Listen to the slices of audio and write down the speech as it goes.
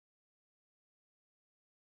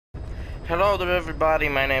Hello there everybody,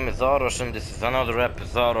 my name is OrosZ and this is another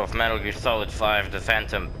episode of Metal Gear Solid 5 The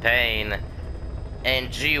Phantom Pain.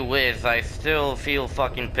 And gee whiz, I still feel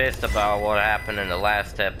fucking pissed about what happened in the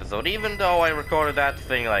last episode, even though I recorded that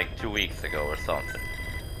thing like 2 weeks ago or something.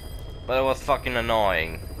 But it was fucking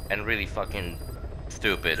annoying and really fucking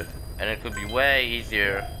stupid. And it could be way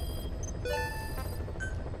easier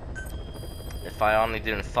if I only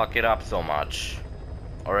didn't fuck it up so much.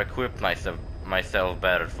 Or equip myself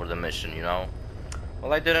better for the mission, you know?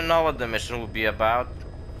 Well, I didn't know what the mission would be about.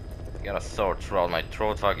 I got a sore throat, my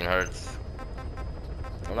throat fucking hurts.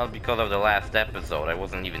 Well, not because of the last episode, I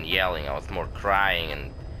wasn't even yelling, I was more crying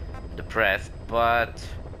and depressed, but...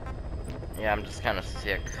 yeah, I'm just kinda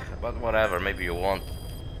sick. But whatever, maybe you won't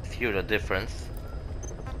hear the difference.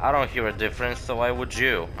 I don't hear a difference, so why would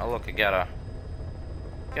you? Oh look, I got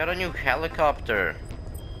a new helicopter.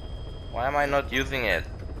 Why am I not using it?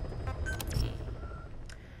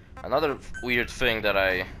 Another weird thing that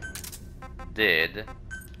I did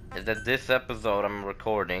is that this episode I'm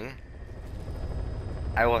recording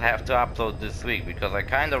I will have to upload this week because I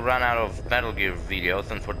kinda ran out of Metal Gear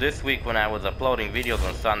videos, and for this week when I was uploading videos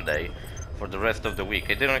on Sunday for the rest of the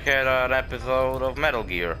week I didn't have an episode of Metal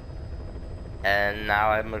Gear, and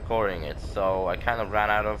now I'm recording it, so I kinda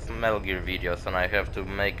ran out of Metal Gear videos and I have to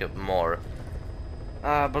make it more.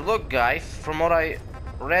 But look guys, from what I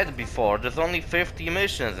read before, there's only 50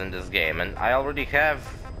 missions in this game, and I already have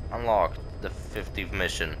unlocked the 50th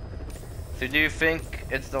mission. So do you think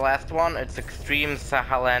it's the last one? It's Extreme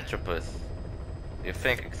Sahelanthropus. Do you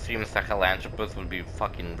think Extreme Sahelanthropus would be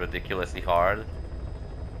fucking ridiculously hard?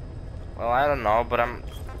 Well, I don't know, but I'm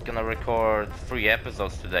gonna record 3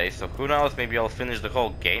 episodes today, so who knows, maybe I'll finish the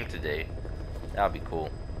whole game today. That'd be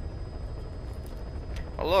cool.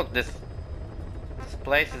 Oh look, this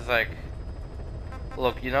place is like...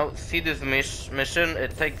 look, you know, see this mission?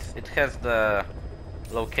 It has the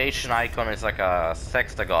location icon is like a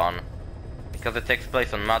sextagon because it takes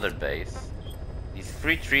place on Mother Base. These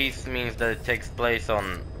 3 trees means that it takes place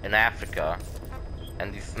in Africa,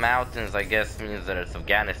 and these mountains I guess means that it's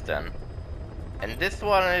Afghanistan. And this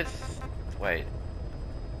one is... wait,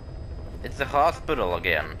 it's a hospital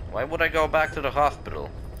again. Why would I go back to the hospital?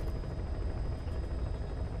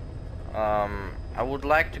 I would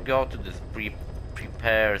like to go to this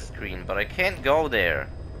prepare screen, but I can't go there.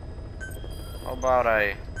 How about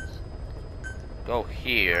I go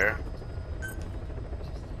here?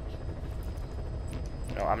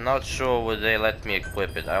 No, I'm not sure would they let me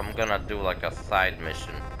equip it. I'm gonna do like a side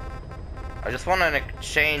mission. I just wanna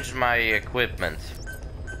change my equipment.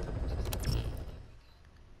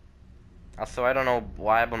 Also, I don't know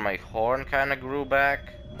why, but my horn kinda grew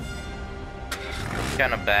back. It's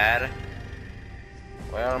kinda bad.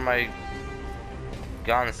 Why are my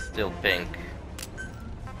guns still pink?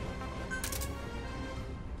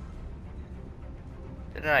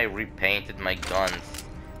 Didn't I repainted my guns?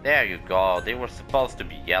 There you go, they were supposed to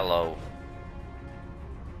be yellow.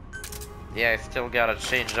 Yeah, I still gotta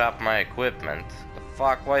change up my equipment. The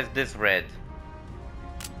fuck, why is this red?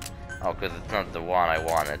 Oh, cause it's not the one I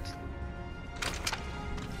wanted.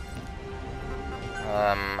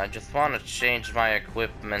 I just wanna change my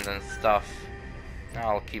equipment and stuff.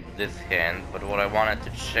 I'll keep this hand, but what I wanted to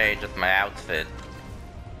change is my outfit.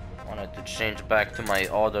 I wanted to change back to my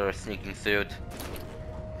other sneaking suit.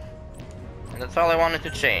 And that's all I wanted to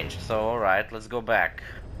change, so alright, let's go back.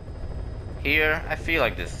 Here, I feel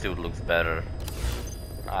like this suit looks better.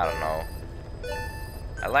 I don't know.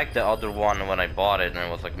 I liked the other one when I bought it and it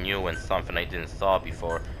was like new and something I didn't saw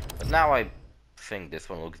before. But now I think this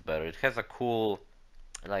one looks better. It has a cool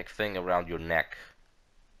like thing around your neck.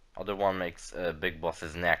 Other one makes Big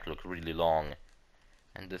Boss's neck look really long,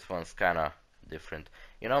 and this one's kinda different.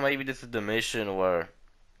 You know, maybe this is the mission where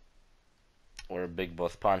Big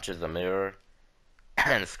Boss punches a mirror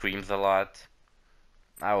and screams a lot.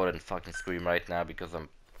 I wouldn't fucking scream right now because I'm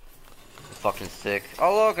fucking sick.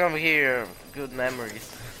 Oh look, I'm here. Good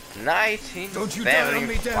memories.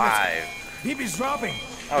 1975. BB's dropping.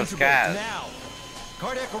 Oh, it's Kaz.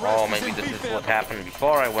 Oh, maybe this is what happened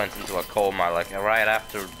before I went into a coma, like right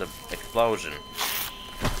after the explosion.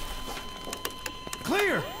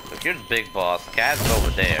 Clear. So here's Big Boss. Kaz is over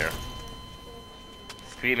there,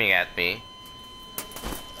 screaming at me.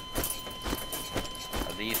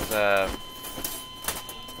 Are these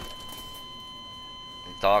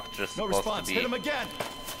doctors supposed to be Hit him again.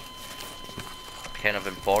 kind of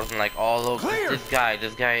important? Like, oh look, this guy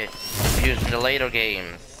used in the later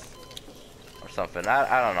games. Something.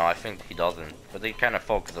 I don't know, I think he doesn't, but they kind of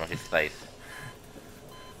focus on his face.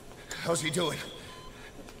 How's he doing?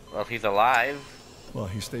 Well, he's alive. Well,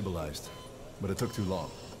 he stabilized, but it took too long.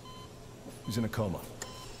 He's in a coma.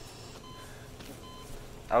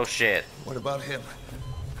 Oh shit. What about him?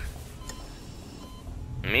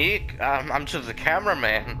 Me? I'm just a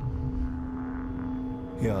cameraman.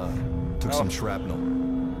 Yeah, took some shrapnel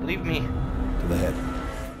Leave me. to the head.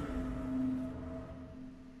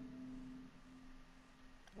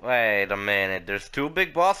 Wait a minute, there's two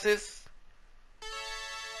big bosses?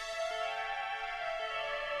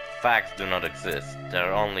 Facts do not exist.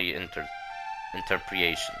 They're only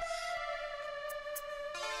interpretations.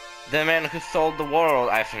 The man who sold the world.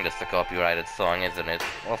 I think that's a copyrighted song, isn't it?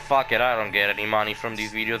 Well, fuck it, I don't get any money from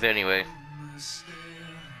these videos anyway.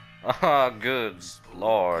 Oh, good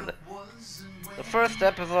lord. The first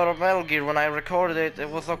episode of Metal Gear, when I recorded it, it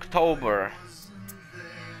was October.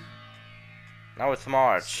 Now it's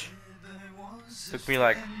March. Took me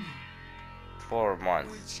like 4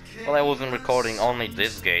 months. Well, I wasn't recording only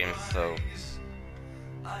this game, so...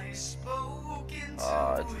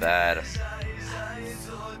 Oh, it's bad.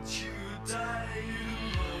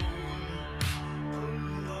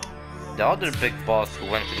 The other big boss who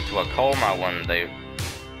went into a coma when they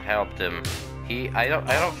helped him, I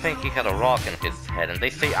don't think he had a rock in his head, and they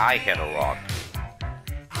say I had a rock.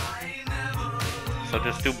 So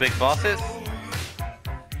there's two big bosses?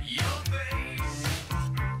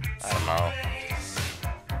 I don't know.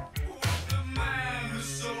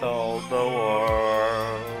 Sold the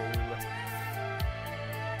world.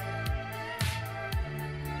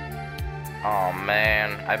 Oh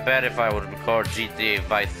man, I bet if I would record GTA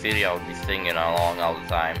Vice City I would be singing along all the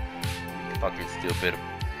time. Fucking stupid.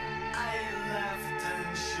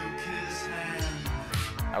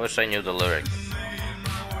 I wish I knew the lyrics.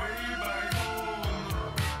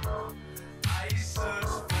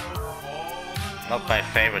 Not my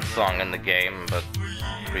favorite song in the game, but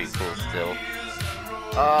pretty cool still.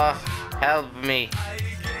 Help me.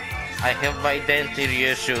 I have identity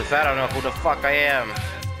issues. I don't know who the fuck I am.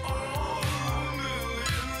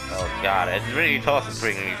 Oh god, it really does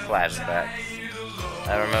bring me flashbacks.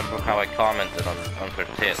 I remember how I commented on her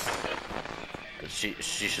tits. That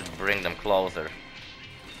she should bring them closer.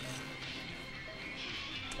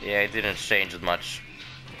 Yeah, it didn't change it much.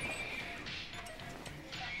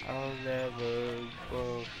 I'll never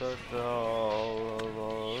go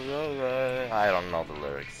I don't know the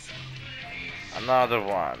lyrics. Another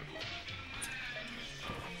one.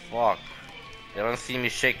 Fuck. You don't see me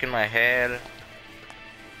shaking my head?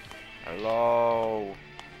 Hello?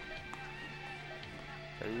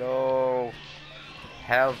 Hello?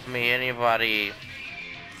 Help me, anybody?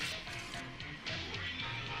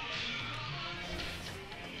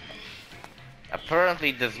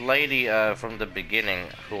 Apparently this lady from the beginning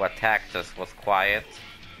who attacked us was quiet,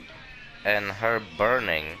 and her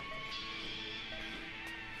burning...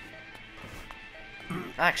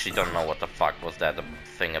 I actually don't know what the fuck was that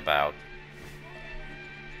thing about.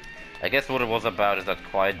 I guess what it was about is that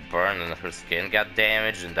quiet burn and her skin got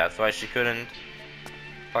damaged and that's why she couldn't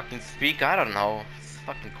fucking speak. I don't know. It's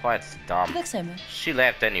fucking quiet's dumb. She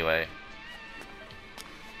left anyway.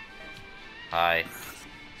 Hi.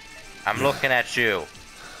 I'm looking at you.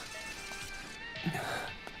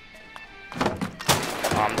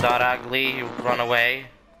 I'm not ugly, you run away.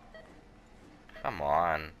 Come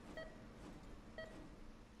on.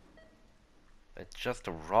 It's just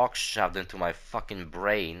a rock shoved into my fucking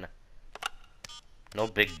brain. No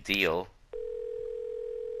big deal.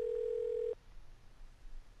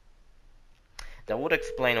 That would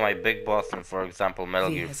explain why Big Boss in, for example, Metal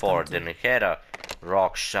Gear 4 didn't had a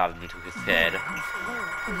rock shoved into his head.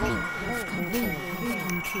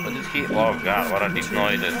 But did he... Oh god, what are these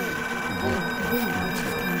noises?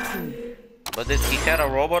 But did he had a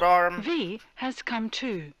robot arm? V has come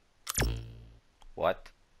too. What?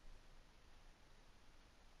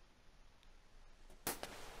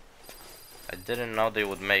 I didn't know they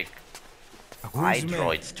would make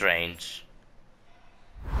iDroid strange.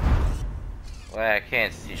 Well, I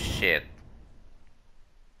can't see shit.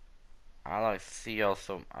 All I see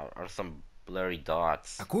also are some blurry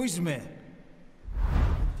dots. Excuse me?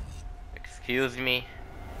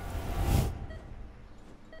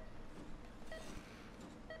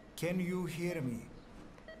 Can you hear me?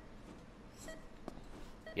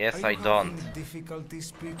 Yes, I don't. Difficulty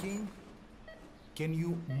speaking? Can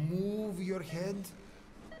you move your head?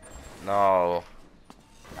 No.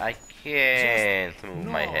 I can't move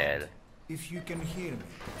my head. If you can hear me.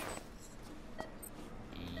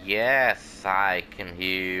 Yes, I can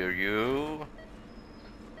hear you.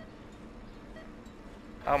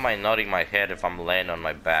 How am I nodding my head if I'm laying on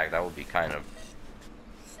my back? That would be kind of...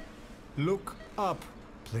 Look up,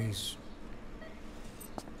 please.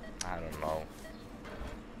 I don't know.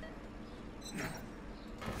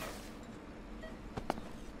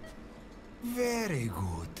 Very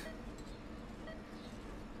good.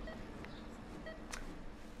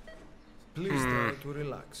 Please try to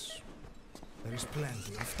relax. There is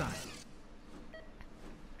plenty of time.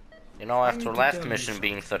 You know, I after need to last tell you mission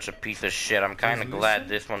being something. such a piece of shit, I'm kinda Just glad listen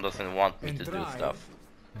this one doesn't want me And to do try stuff.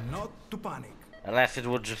 not to panic. Unless it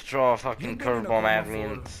would just throw a fucking You've been in a curveball coma at me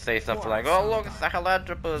and for say something quite like, oh some look, it's a time.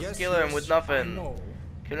 Haladropus, Yes, kill him with I nothing. know.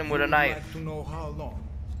 Kill him You with a would knife. like to know how long.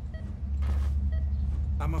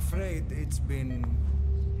 I'm afraid it's been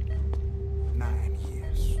 9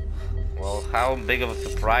 years. Well, how big of a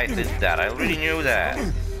surprise is that? I already knew that.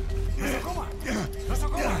 The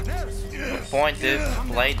point is to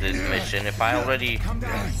play this mission if I already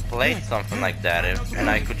played something like that, and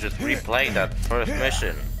I could just replay that first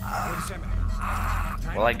mission.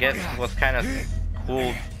 Well, I guess it was kind of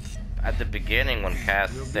cool at the beginning when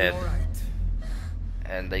Cass said,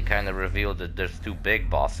 and they kind of revealed that there's 2 big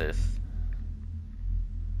bosses.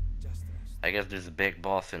 I guess there's a big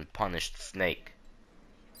boss and Punished Snake.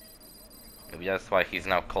 Maybe that's why he's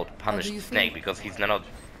now called Punished Snake, because he's not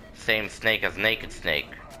same snake as Naked Snake.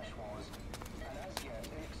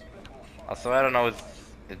 Also, I don't know if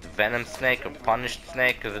it's Venom Snake or Punished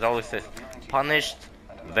Snake, because it always says Punished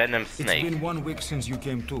Venom Snake. It's been 1 week since you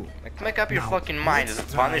came to. Like, make up your fucking mind, is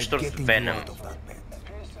it Punished or is it Venom?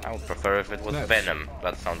 I would prefer if it was Venom,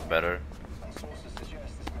 that sounds better.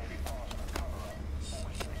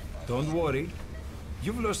 Don't worry.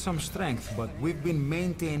 You've lost some strength, but we've been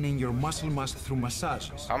maintaining your muscle mass through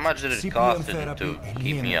massages. How much did it CPM cost him therapy, to and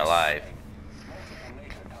keep me EMS. alive?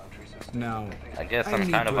 Now, I guess I I'm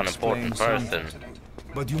need kind of to an important explain person. something,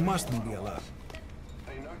 but you mustn't be alive.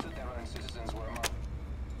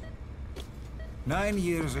 9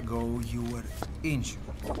 years ago, you were injured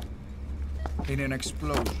in an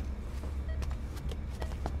explosion.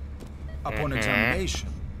 Upon examination,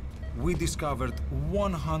 we discovered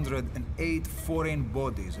 108 foreign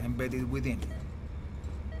bodies embedded within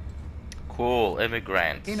you. Cool,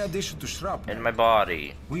 immigrants. In addition to shrapnel, In my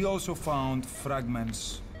body. we also found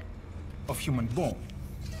fragments of human bone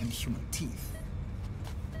and human teeth.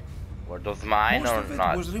 Were those mine Most or of it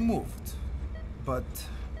not? was removed, but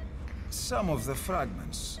some of the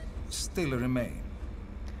fragments still remain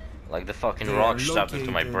Like the fucking They rock are shoved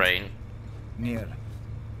into my located- brain. near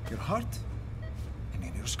your heart and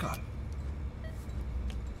in your skull.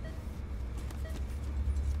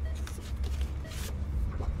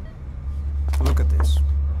 Look at this.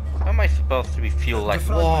 How am I supposed to be feel like, the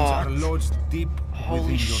fragments are what? lodged deep Holy within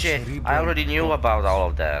your shit, I cerebral already knew cortex. about all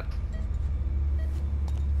of that.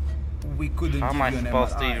 We couldn't How am give I you an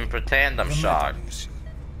supposed to MRI. even pretend I'm The shocked? metal, you see.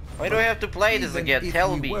 Why do I have to play this Even again? if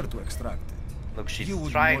Tell we me. were to extract it, Look, she's you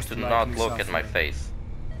would trying most to likely not look at my suffer face.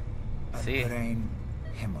 a See? brain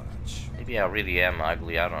hemorrhage. Maybe I really am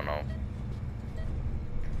ugly, I don't know.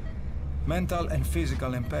 Mental and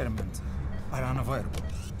physical impairment are unavoidable.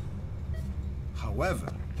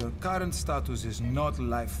 However, your current status is not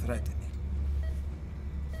life-threatening.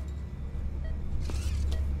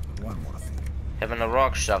 One more thing. Having a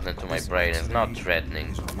rock shoved into my This brain is not X-ray threatening.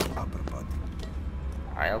 is of your upper body.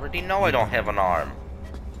 I already know I don't have an arm.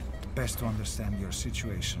 Best to understand your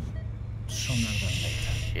situation sooner than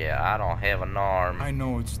later. Yeah, I don't have an arm. I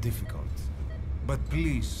know it's difficult, but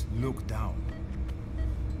please look down.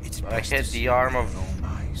 It's But I best had to the see arm with of your own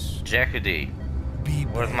eyes. Jehudi. Be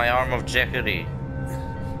Where's brave. my arm of Jehudi?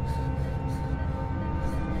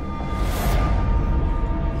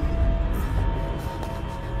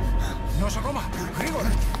 Nosokoma,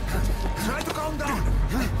 Grigor, try to calm down.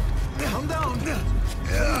 Calm down.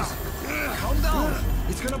 Please, calm down.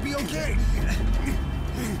 It's gonna be okay.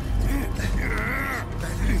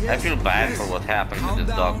 I feel bad for what happened to Calm this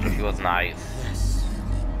down. doctor. He was nice.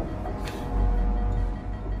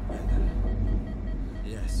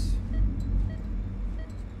 Yes.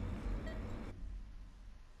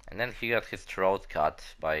 And then he got his throat cut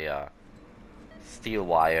by steel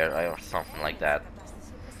wire or something like that.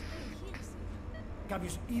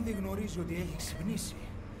 Κάποιος ήδη γνωρίζει ότι έχει ξυπνήσει.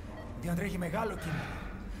 Διατρέχει μεγάλο κίνδυνο.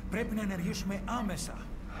 Πρέπει να ενεργήσουμε άμεσα.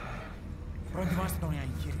 Προετοιμάστε τον για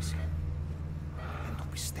εγχείρηση. Δεν το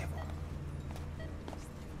πιστεύω.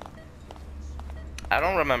 I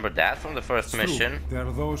don't remember that from the first mission. There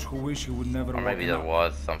are those who wish you would never Or maybe there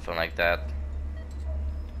was something like that.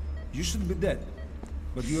 You should be dead,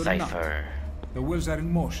 but you're not. Cypher. The wheels are in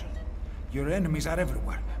motion. Your enemies are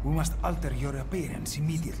everywhere. We must alter your appearance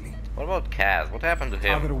immediately. What about Kaz? What happened to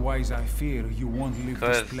him? Otherwise, I fear you won't leave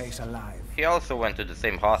this 'Cause place alive. He also went to the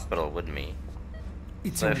same hospital with me.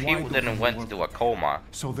 It's So a if he wide didn't open went world. into a coma,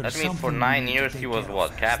 So there's that means for something we 9 need to years take he was care what,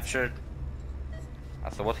 of first. captured?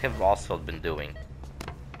 So what have Oswald been doing?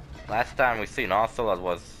 Last time we seen Oswald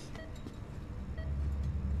was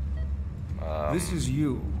This is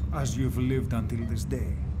you, as you've lived until this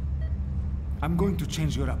day. I'm going to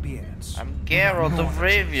change your appearance. I'm Geralt of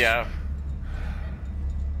Rivia.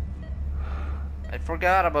 I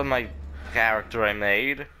forgot about my character I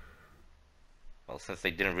made. Well, since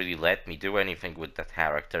they didn't really let me do anything with that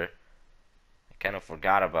character, I kind of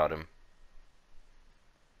forgot about him.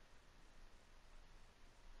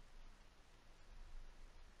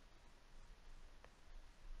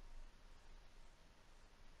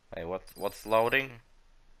 Hey, what's loading?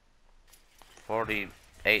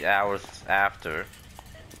 48 hours after.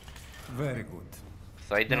 Very good.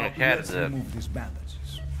 So I didn't have the these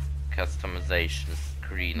bandages. customization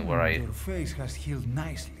screen where I Your face has healed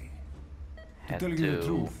nicely. To had tell you the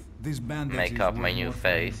truth, this bandage make up my new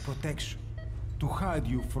face. Protection. To hide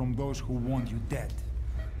you from those who want you dead.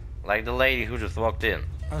 Like the lady who just walked in.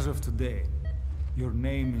 As of today, your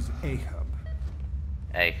name is Ahab.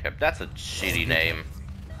 Ahab, that's a shitty name.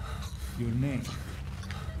 Your name,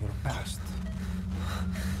 your past.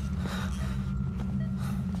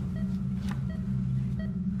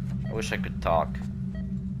 I wish I could talk.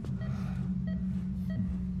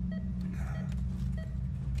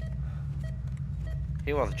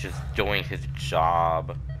 He was just doing his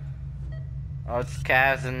job. Oh, it's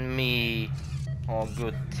Kaz and me. All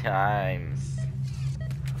good times.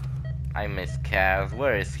 I miss Kaz.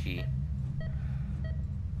 Where is he?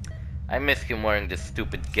 I miss him wearing this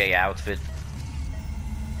stupid gay outfit.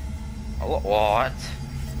 Oh, what?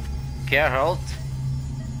 Geralt?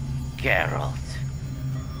 Geralt.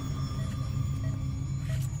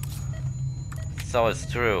 So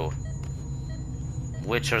it's true.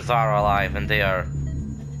 Witchers are alive and they are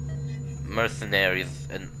mercenaries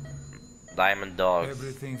and diamond dogs.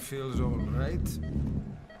 Everything feels alright?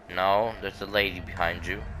 No, there's a lady behind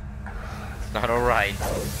you. It's not alright.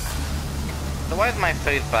 So why is my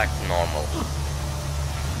face back to normal?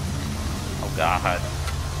 Oh god.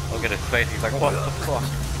 Look at his face, he's like, what the fuck?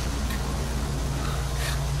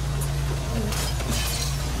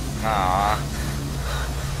 Aww.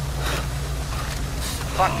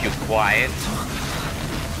 Fuck you, Quiet.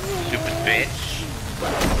 Stupid bitch.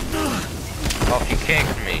 Oh, he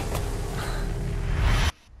kicked me.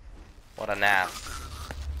 What an ass.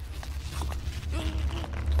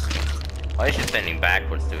 Why is she standing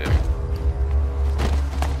backwards to him?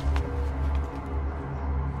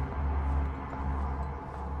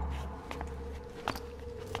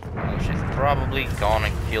 Oh, she's probably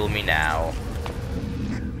gonna kill me now.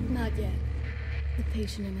 Not yet. The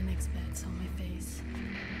patient in the next bed saw my face.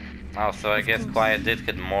 Oh, so I guess Quiet did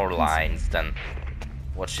get more lines than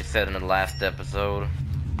what she said in the last episode.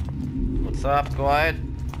 What's up, Quiet?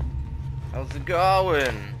 How's it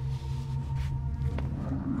going?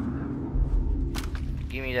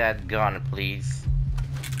 Give me that gun, please.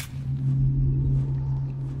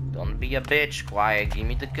 Don't be a bitch, Quiet. Give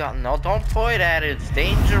me the gun. No, don't point at it. It's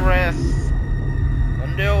dangerous.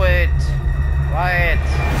 Don't do it. Quiet.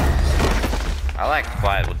 I like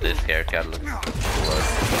Quiet with this haircut. Looks cooler.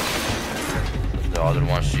 The other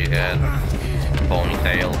one she had.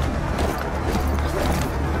 Ponytail.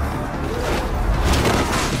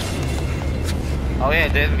 Oh yeah,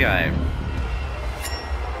 this guy.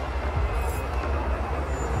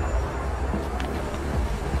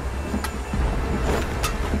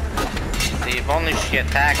 See, if only she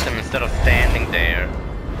attacked him instead of standing there,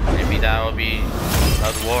 maybe that would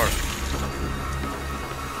work.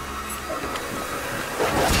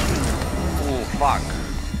 Ooh, fuck.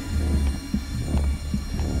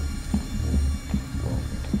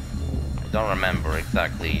 I don't remember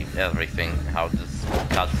exactly everything, how this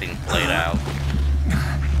cutscene played out.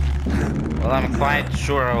 Well, I'm quite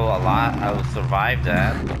sure I will survive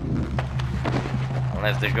that.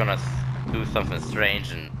 Unless they're gonna do something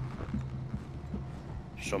strange and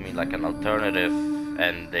show me like an alternative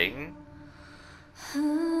ending.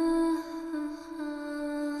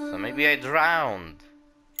 So maybe I drowned.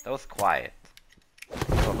 That was Quiet.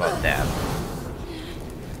 How about that?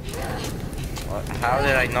 Well, how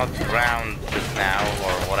did I not drown just now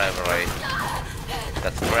or whatever? I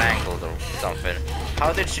got strangled or something.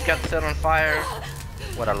 How did she get set on fire?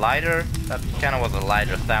 What, a lighter? That kind of was a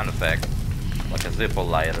lighter sound effect. Like a Zippo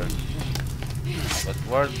lighter. But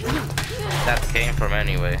where that came from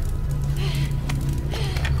anyway?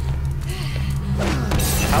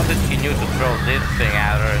 How did he knew to throw this thing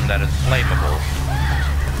at her and that it's flammable?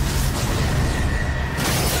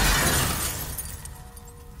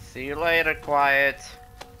 See you later, Quiet.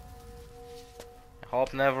 I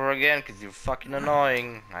hope never again, cause you're fucking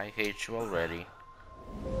annoying. I hate you already.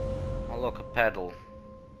 Oh look, a pedal.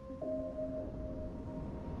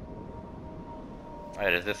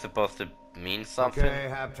 Wait, is this supposed to mean something? Okay,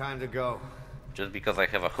 have time to go. just because I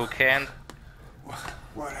have a hook hand.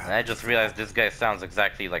 What And happened? I just realized this guy sounds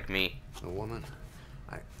exactly like me. The woman?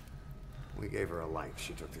 We gave her a light.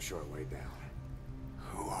 She took the short way down.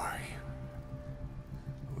 Who are you?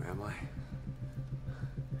 Who am I?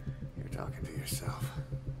 You're talking to yourself.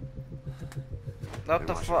 What Been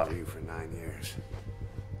the watching fuck? over you for 9 years.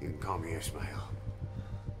 You can call me Ishmael.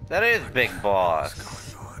 That is Big Boss.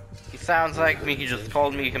 What's going on? He sounds like me, he just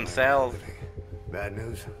called me himself. Bad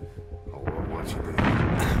news? Whole world wants you dead.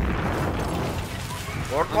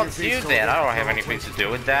 Lord wants you dead. I don't have anything to do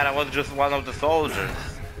with that. I was just one of the soldiers.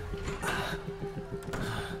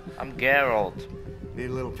 I'm Geralt. Need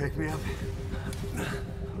a little pick-me-up?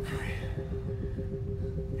 Okay.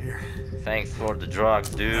 Here. Thanks for the drugs,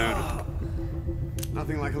 dude.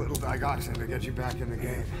 Nothing like a little digoxin to get you back in the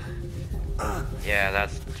game. Yeah,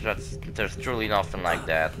 there's truly nothing like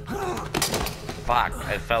that. Fuck,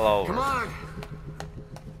 I fell over. Come on!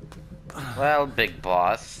 Well, Big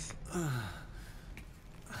Boss.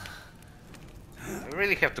 We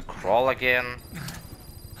really have to crawl again.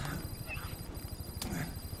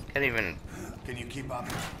 Can't even... Can you keep up?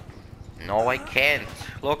 No, I can't.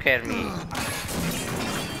 Look at me.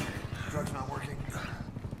 Drug's not working.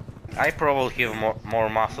 I probably have more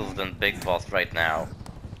muscles than Big Boss right now.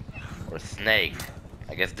 Or Snake.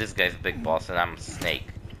 I guess this guy's Big Boss and I'm Snake.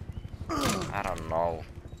 I don't know.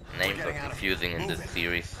 Names are confusing in this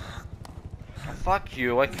series. Oh, fuck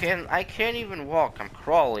you, I can't even walk, I'm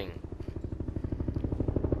crawling.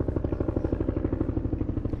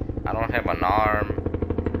 I don't have an arm.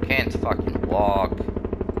 Can't fucking walk.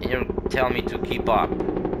 And you're telling me to keep up.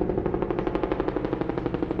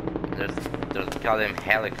 There's goddamn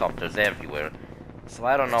helicopters everywhere. So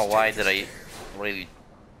I don't know why did I really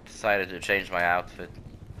decided to change my outfit.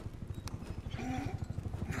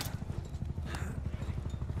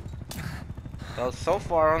 Well, so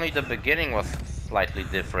far only the beginning was slightly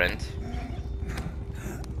different.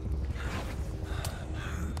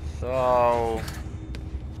 So...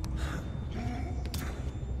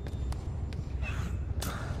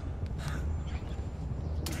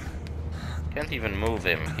 Can't even move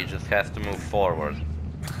him, he just has to move forward.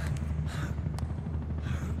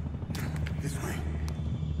 This way.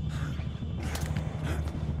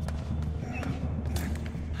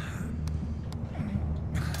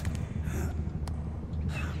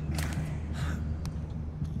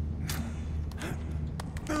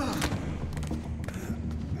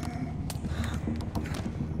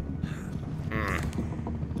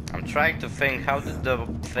 I'm trying to think, how did the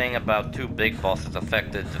thing about two big bosses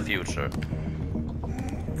affected the future?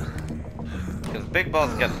 Because Big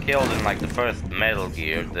Boss got killed in like the first Metal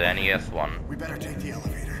Gear, the NES one. We better take the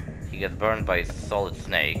elevator. He got burned by Solid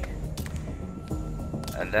Snake.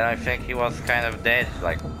 And then I think he was kind of dead,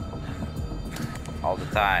 like, all the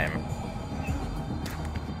time.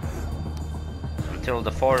 Until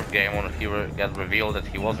the fourth game when he got revealed that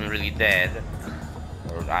he wasn't really dead.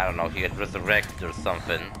 Or I don't know, he got resurrected or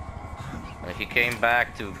something. And he came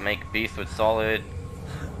back to make peace with Solid,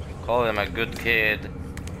 call him a good kid,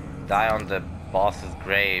 die on the boss's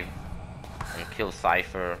grave, and kill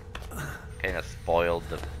Cypher. Kinda spoiled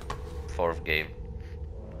the fourth game.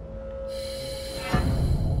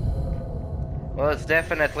 Well, it's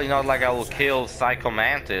definitely not like I will kill Psycho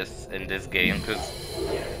Mantis in this game, because,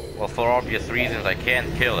 well, for obvious reasons I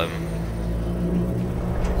can't kill him.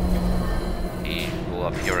 He will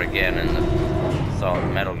appear again in the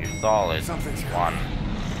Metal Gear Solid 1.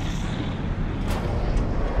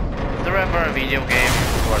 Is there ever a video game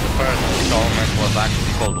where the first installment was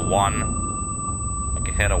actually called 1? Like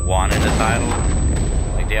it had a 1 in the title?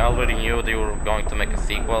 Like they already knew they were going to make a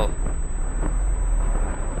sequel?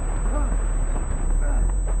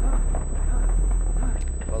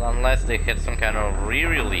 Well, unless they had some kind of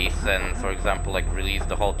re-release and, for example, like release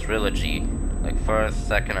the whole trilogy, like first,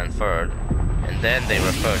 second and third, and then they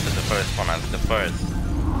refer to the first one as the first.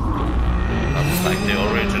 Not like the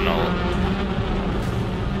original.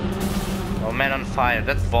 Oh, Man on Fire,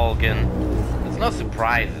 that's Vulcan. It's no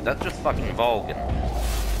surprise, that's just fucking Vulcan.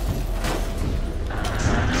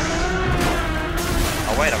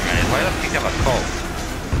 Oh, wait a minute, why does he have a coat?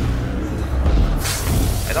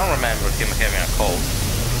 I don't remember him having a coat.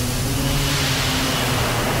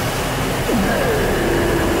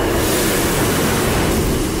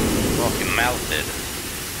 Oh, he melted.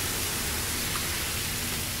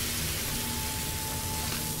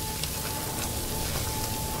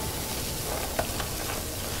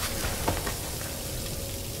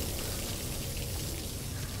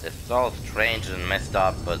 It's all strange and messed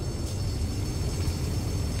up, but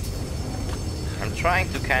I'm trying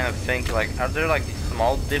to kind of think, like, are there like these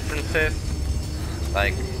small differences?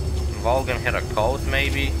 Like, Volgan had a code,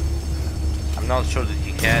 maybe? I'm not sure that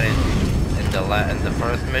he had it in the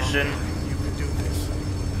first mission. You can do this.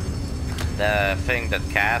 The thing that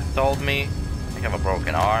Kat told me, I have a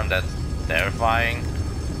broken arm, that's terrifying.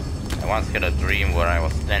 I once had a dream where I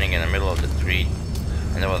was standing in the middle of the street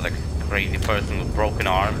and there was a crazy person with broken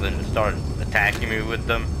arms and started attacking me with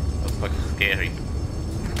them. It was fucking scary.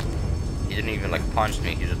 He didn't even like punch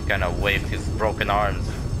me, he just kind of waved his broken arms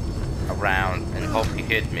around and hoped he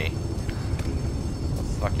hit me.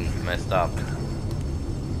 It's fucking messed up.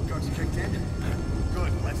 Drugs kicked in?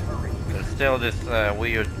 Good, let's hurry. There's still this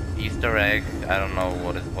weird Easter egg. I don't know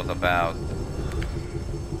what it was about.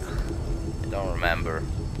 I don't remember.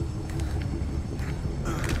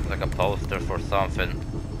 It's like a poster for something.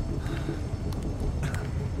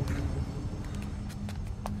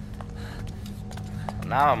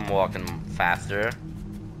 Now I'm walking faster.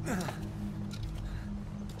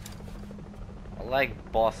 I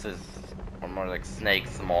like bosses, or more like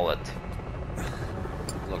Snake's mullet.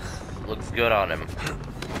 Looks good on him.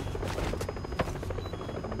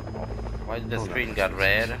 Oh, why did the screen got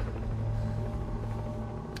red?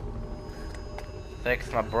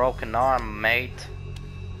 Fix my broken arm, mate.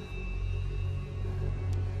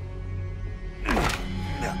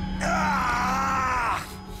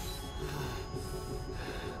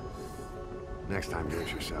 Next time, do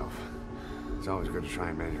it yourself. It's always good to try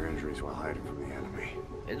and mend your injuries while hiding from the enemy.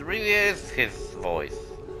 It really is his voice.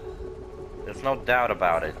 There's no doubt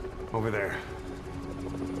about it. Over there.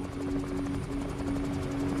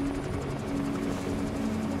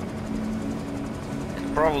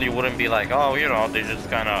 It probably wouldn't be like, oh, you know, they just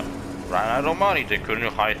kind of ran out of money. They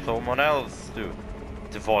couldn't hire someone else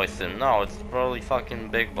to voice him. No, it's probably fucking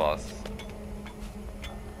Big Boss.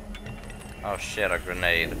 Oh shit, a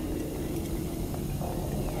grenade.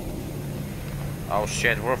 Oh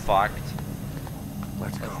shit, we're fucked.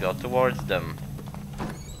 Let's Let's go towards them.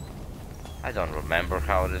 I don't remember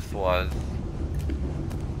how this was.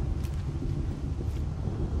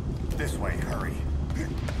 This way, hurry.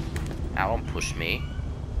 Now don't push me.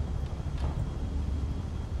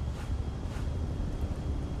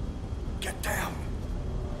 Get down.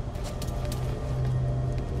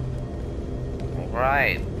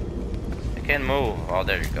 Alright. I can move. Oh,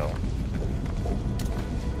 there you go.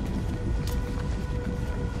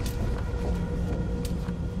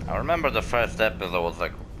 I remember the first episode was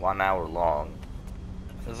like 1 hour long.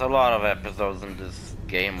 There's a lot of episodes in this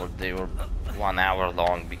game where they were 1 hour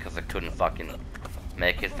long because I couldn't fucking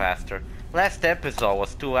make it faster. Last episode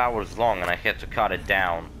was 2 hours long and I had to cut it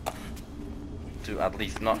down to at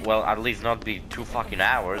least not be 2 fucking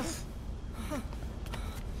hours.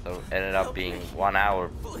 So it ended up being 1 hour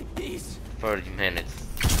 30 minutes.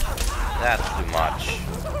 That's too much.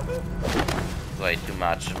 Way too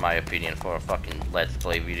much in my opinion for a fucking Let's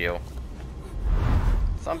Play video.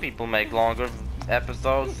 Some people make longer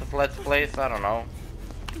episodes of Let's Plays, I don't know.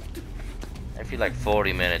 I feel like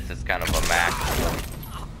 40 minutes is kind of a max.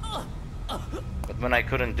 But when I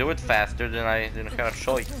couldn't do it faster, then I didn't have a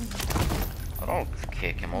choice. Oh, don't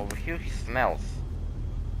kick him over here, he smells.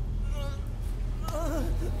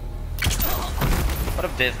 What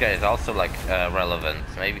if this guy is also like relevant?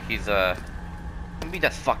 Maybe he's maybe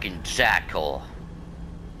that's fucking Jackal.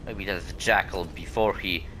 Maybe that's Jackal before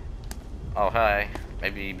he... Oh hi.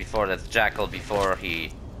 Maybe before that's Jackal before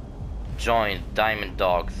he joined Diamond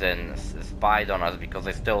Dogs and spied on us, because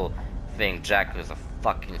I still think Jackal is a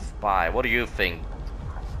fucking spy. What do you think?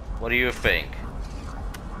 What do you think?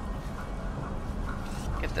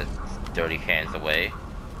 Get the dirty hands away.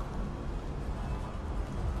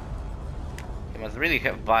 He must really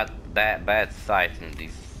have bad sight in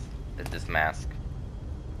this mask.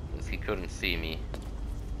 Because he couldn't see me.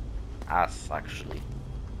 Us, actually.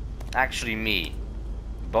 Actually me.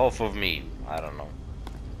 Both of me. I don't know.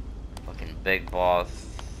 Fucking Big Boss.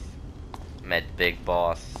 Met Big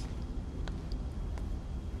Boss.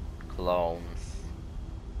 Clones.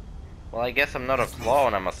 Well, I guess I'm not a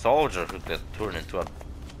clone, I'm a soldier who got turned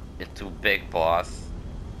into Big Boss.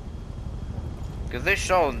 Because they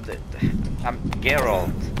showed that I'm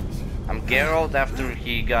Geralt. I'm Geralt after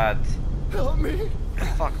he got... Help me!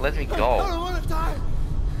 Fuck, let me go. I don't want to die!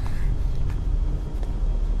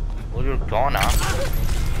 Well, you're gonna.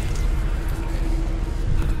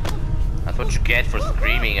 That's what you get for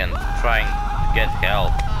screaming and trying to get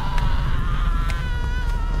help.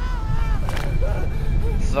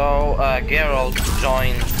 So, Geralt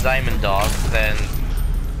joined Diamond Dogs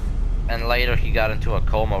and later he got into a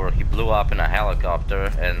coma where he blew up in a helicopter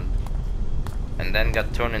and then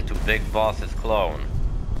got turned into Big Boss's clone.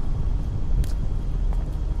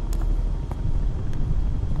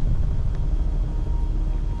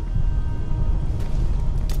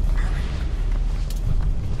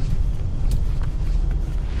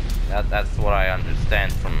 That's what I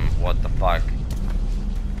understand from what the fuck.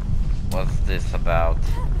 What's this about?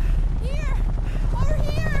 Here! Over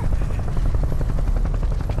here!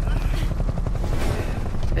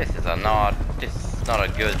 This is not a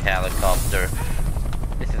good helicopter.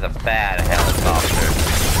 This is a bad helicopter.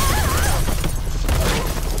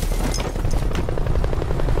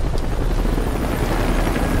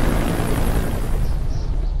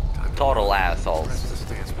 Total assholes. Press the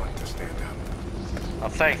stance button to stand up. Oh,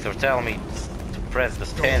 thanks for telling me to press the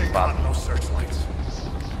stand button. No searchlights.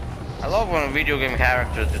 I love when video game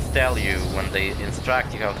characters just tell you when they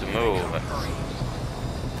instruct you how to move.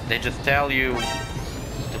 They just tell you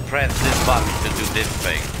to press this button to do this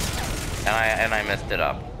thing, and I messed it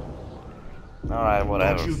up. All right,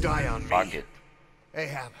 whatever. Don't you die on Fuck me. it.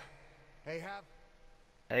 Ahab. Ahab.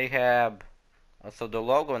 Ahab. Also, the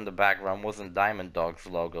logo in the background wasn't Diamond Dog's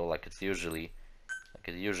logo like it usually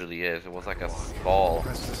is. It was like a skull.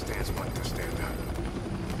 Press the stance button to stand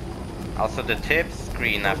up. Also, the tip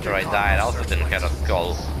screen after I died also didn't get a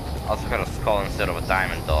skull. Also got a skull instead of a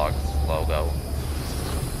Diamond Dog's logo.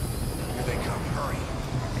 Here they come. Hurry.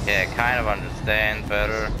 Yeah, kind of understand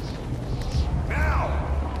better. Now.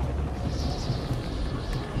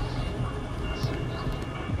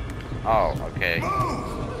 Oh, okay.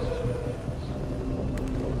 Move.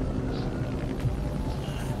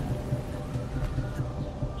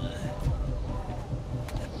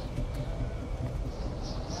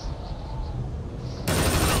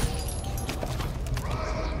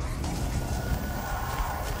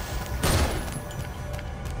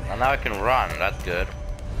 Well, now I can run, that's good.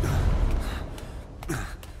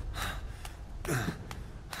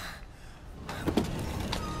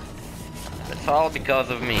 It's all because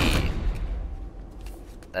of me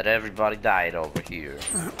that everybody died over here.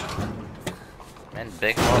 Man,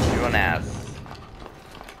 Big Boss, you're an ass.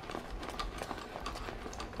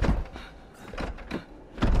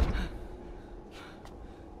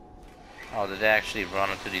 Oh, did they actually run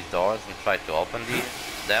into these doors and try to open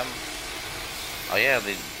them? Oh yeah,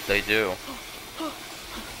 they do.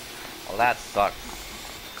 Well, that sucks.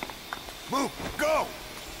 Move. Go.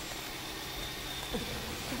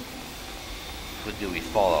 Who do we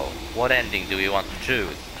follow? What ending do we want to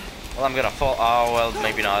choose? Well, I'm gonna follow. Oh, well,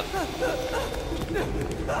 maybe not.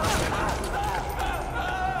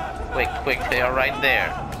 Quick, they are right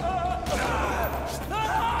there.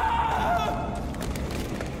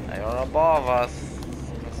 They are above us.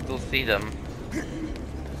 I can still see them.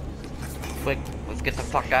 Quick, let's get the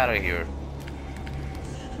fuck out of here.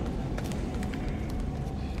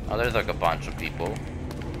 Oh, there's like a bunch of people.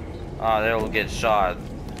 Oh, they'll get shot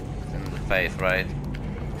in the face, right?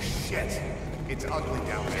 Shit. It's ugly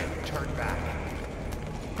down there. Turn back.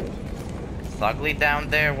 It's ugly down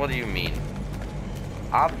there? What do you mean?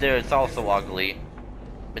 Up there it's also ugly.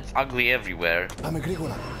 It's ugly everywhere. I'm a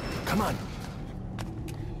Grigola. Come on.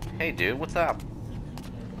 Hey dude, what's up?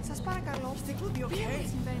 Σας παρακαλώ, τι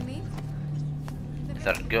συμβαίνει? Is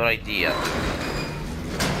that a good idea?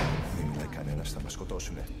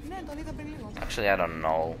 Ναι, τον είδα πριν λίγο. Actually, I don't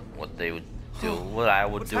know what they would do. What I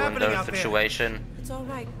would do in their situation. It's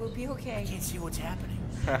alright, we'll be okay. Can't see what's happening.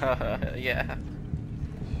 Yeah.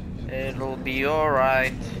 It'll be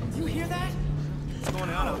alright. You hear that? What's going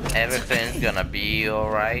on out there? Everything's gonna be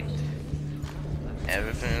alright.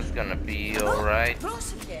 Everything's gonna be alright.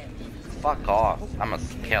 Fuck off. I'm a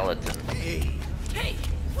skeleton. Hey!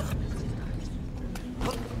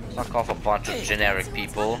 Fuck off a bunch of generic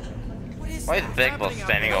people. Why is Big Boss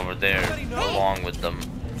standing over there along with them?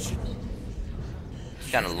 He's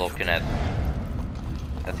kinda looking at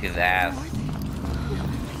his ass.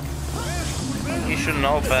 He should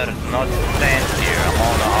know better not to stand here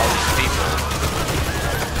among all these people.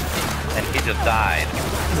 And he just died.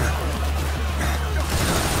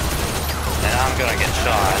 And I'm gonna get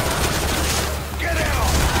shot. Get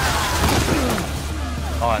out.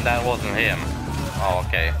 Oh, and that wasn't him. Oh,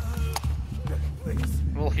 okay.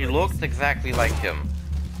 Well, he looked exactly like him.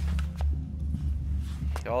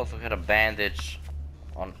 He also had a bandage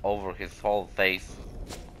on over his whole face.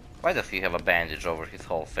 Why does he have a bandage over his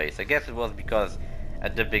whole face? I guess it was because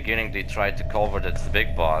at the beginning they tried to cover that's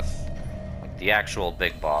Big Boss. Like the actual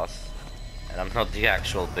Big Boss. And I'm not the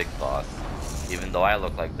actual Big Boss. Even though I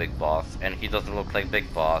look like Big Boss. And he doesn't look like Big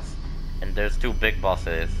Boss. And there's two Big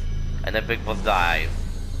Bosses. And then Big Boss dies.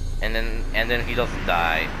 And then he doesn't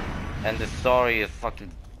die. And the story is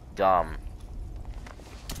fucking dumb.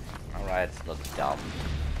 Alright, it's not dumb.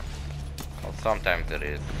 Well, sometimes it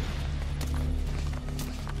is.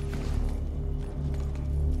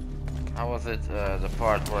 How was it, the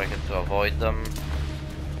part where I had to avoid them?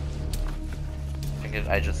 I think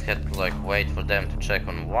I just had to like wait for them to check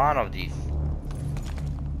on one of these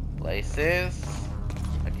places.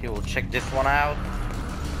 Like he will check this one out.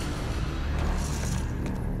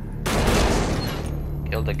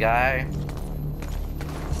 Kill the guy.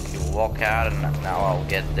 He will walk out and now I'll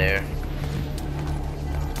get there.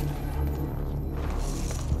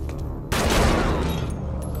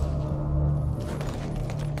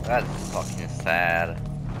 That's fucking sad.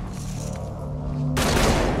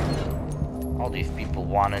 All these people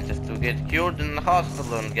wanted just to get cured in the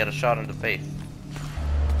hospital and get a shot in the face.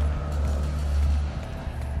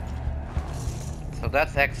 So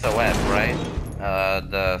that's XOS, right?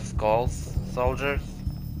 The skulls soldiers?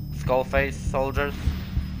 Skull face soldiers?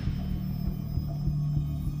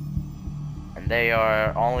 And they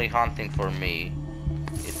are only hunting for me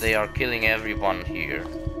if they are killing everyone here.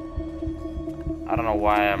 I don't know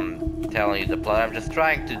why I'm telling you the plot. I'm just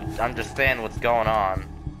trying to understand what's going on.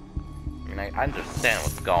 I mean, I understand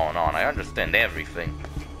what's going on. I understand everything.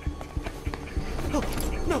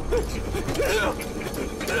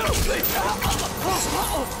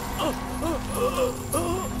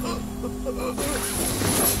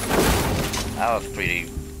 That was pretty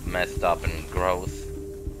messed up and gross.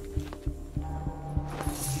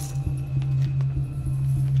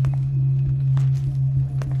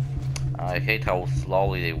 I hate how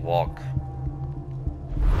slowly they walk.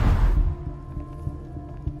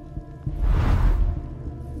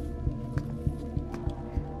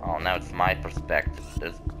 Oh, now it's my perspective.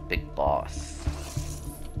 There's Big Boss.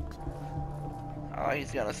 Oh,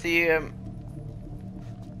 he's gonna see him.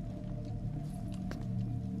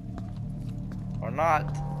 Or not.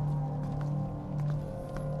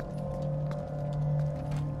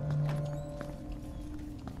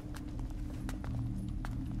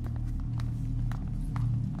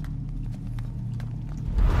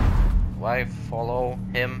 Why follow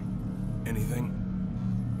him? Anything?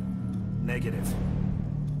 Negative.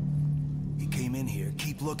 He came in here.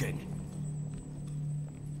 Keep looking.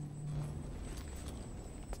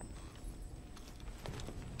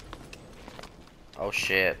 Oh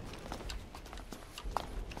shit.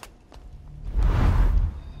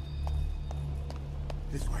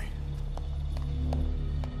 This way.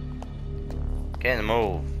 Can't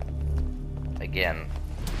move. Again.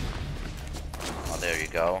 Oh, there you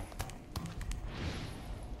go.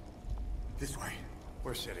 This way.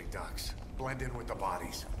 We're sitting ducks. Blend in with the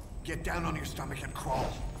bodies. Get down on your stomach and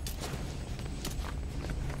crawl.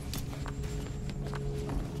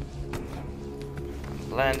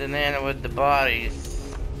 Blending in with the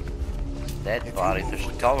bodies. Dead bodies. I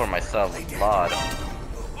should cover myself with blood.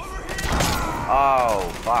 Oh,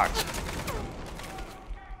 fuck.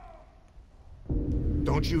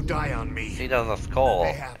 Don't you die on me. See, there's a skull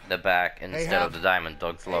in the back instead of the Diamond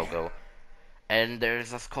Dogs logo. And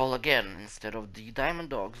there's a skull again instead of the Diamond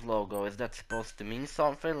Dogs logo. Is that supposed to mean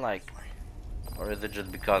something? Like, or is it just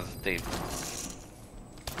because they...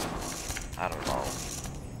 I don't know.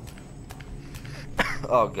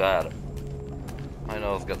 Oh god. My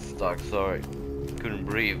nose got stuck, sorry. Couldn't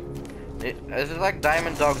breathe. Is it like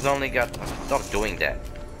Diamond Dogs only got... Stop doing that.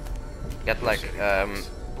 Got like,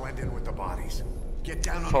 Blend in with the bodies. Get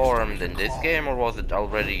down on formed your in stomach this and crawl. game, or was it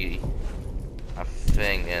already a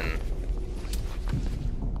thing in...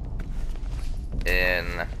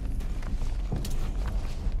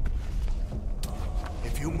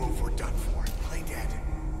 If you move, we're done for. Play dead.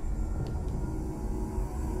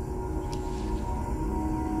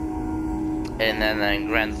 And then in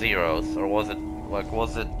Grand Zeroes, or was it like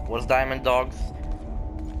was Diamond Dogs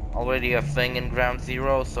already a thing in Ground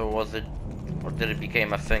Zeroes, or was it, or did it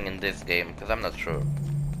become a thing in this game? Because I'm not sure.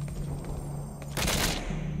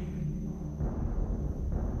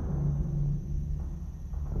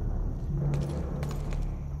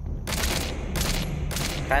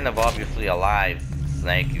 Kind of obviously alive,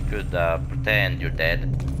 Snake. You could pretend you're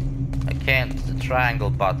dead. I can't. The triangle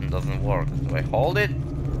button doesn't work. Do I hold it?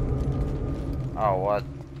 Oh, what?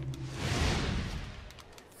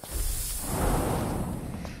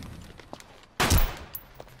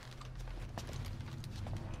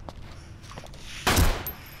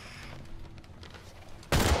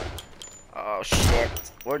 Oh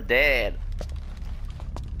shit, we're dead.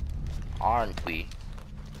 Aren't we?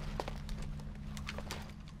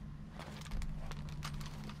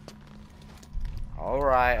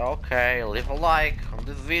 Alright, okay, leave a like on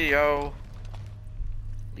this video.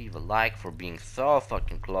 Leave a like for being so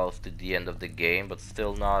fucking close to the end of the game, but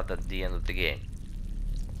still not at the end of the game.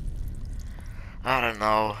 I don't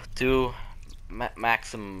know,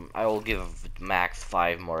 maximum, I will give it max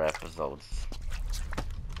 5 more episodes.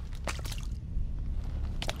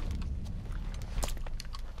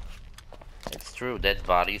 It's true, dead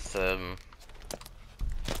bodies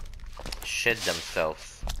shit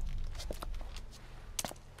themselves.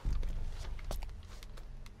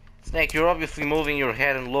 Snake, you're obviously moving your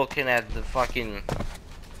head and looking at the fucking...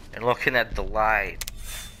 and looking at the light.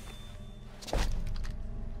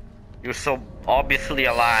 You're so obviously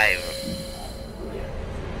alive.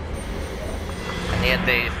 And yet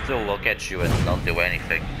they still look at you and don't do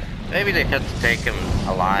anything. Maybe they had to take him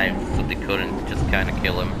alive so they couldn't just kinda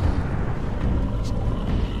kill him.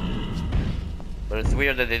 But it's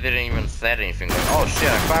weird that they didn't even say anything. Like, oh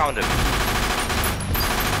shit, I found him.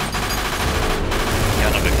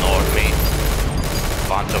 Kind of ignored me.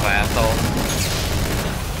 Bunch of assholes.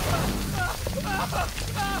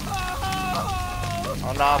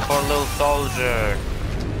 Oh no, poor little soldier.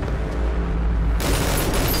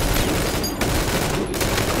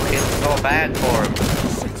 It's so bad for him.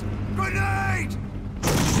 Grenade!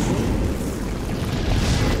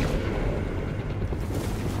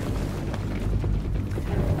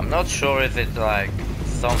 I'm not sure if it's like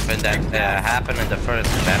something that happened in the first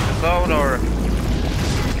episode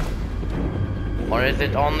or is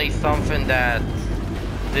it only something that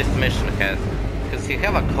this mission has? Because he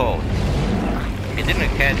have a code. He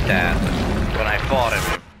didn't get that when I fought him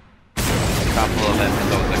a couple of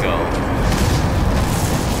episodes ago.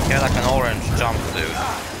 He had like an orange jumpsuit.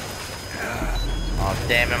 Oh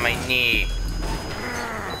damn it, my knee.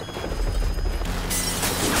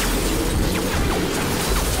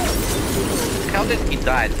 How did he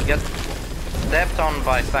die? He got stepped on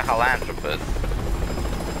by Sahelanthropus.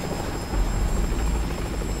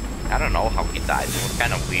 I don't know how he died. It was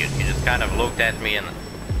kind of weird. He just kind of looked at me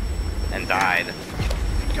and died.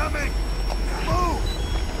 Coming! Move!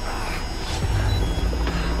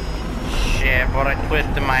 Shit, but I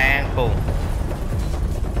twisted my ankle.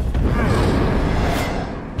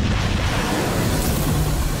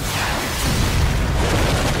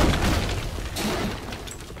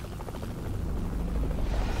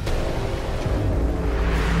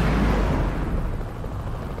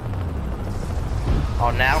 Oh,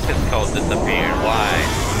 now his code disappeared. Why?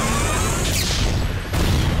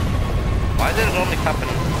 Why did it only happen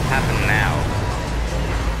now?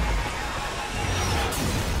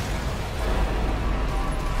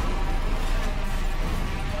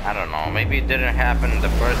 I don't know. Maybe it didn't happen in the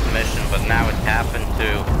first mission, but now it happened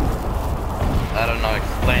to... I don't know,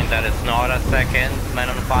 explain that it's not a second Man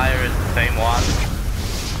on Fire, it's the same one.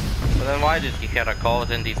 But then why did he get a code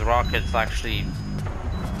and these rockets actually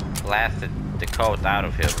blasted the code out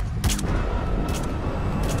of him?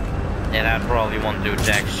 Yeah, that probably won't do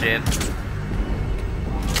jack shit.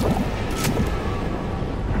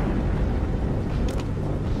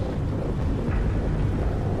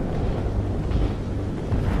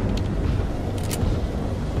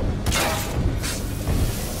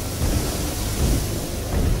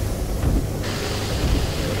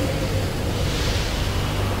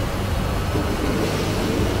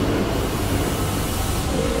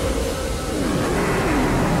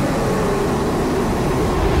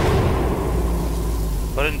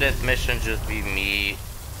 Couldn't this mission just be me?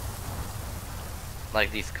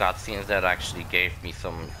 Like these cutscenes that actually gave me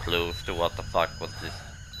some clues to what the fuck was this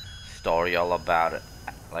story all about?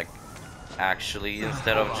 Like, actually,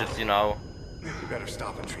 instead of just, you know, You better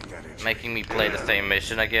stop and treat that injury. making me play the same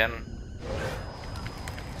mission again.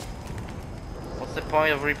 What's the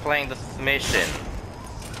point of replaying this mission?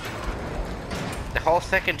 The whole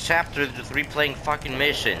second chapter is just replaying fucking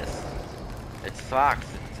missions. It sucks.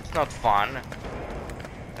 It's not fun.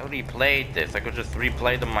 I already played this. I could just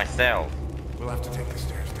replay them myself. We'll have to take the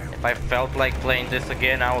stairs down. If I felt like playing this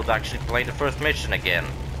again, I would actually play the first mission again.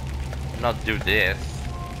 Not do this.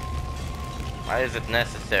 Why is it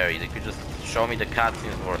necessary? They could just show me the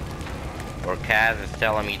cutscenes where Kaz is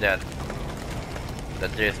telling me that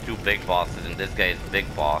there's two big bosses and this guy is the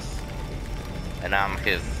big boss. And I'm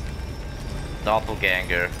his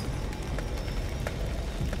doppelganger.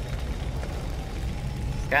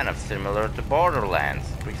 Kind of similar to Borderlands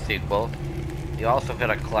Pre-Sequel. He also had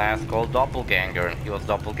a class called Doppelganger, and he was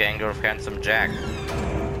doppelganger of Handsome Jack,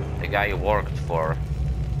 the guy he worked for.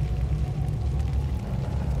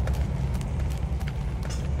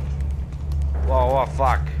 Whoa,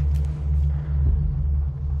 fuck.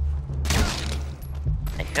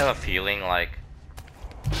 I have a feeling like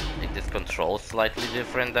this controls slightly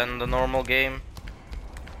different than the normal game.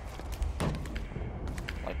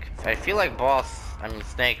 Like, I feel like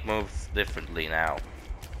Snake moves differently now.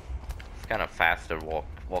 It's kind of faster,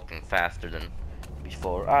 walking faster than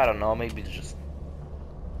before. I don't know, maybe it's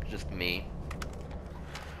just me.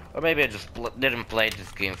 Or maybe I just didn't play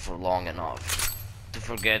this game for long enough to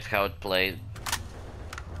forget how it played.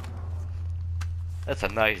 That's a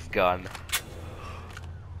nice gun.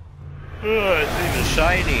 Oh, it's even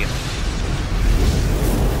shiny.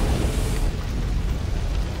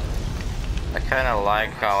 I kinda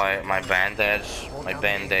like how my bandage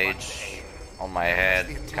on my head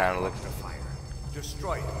kinda looks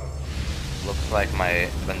like my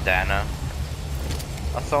bandana.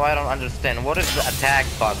 Also, I don't understand, what is the attack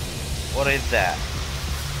button? What is that?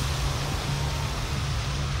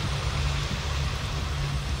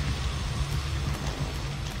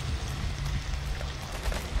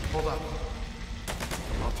 Hold up.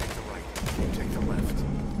 I'll take the right. You take the left.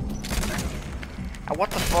 What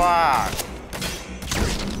the fuck?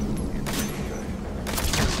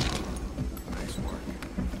 Nice work.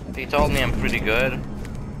 He told me I'm pretty good.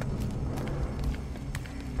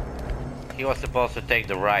 He was supposed to take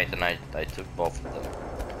the right and I took both of them.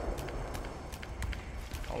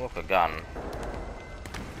 Oh look, a gun.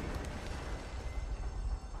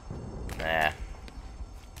 Nah.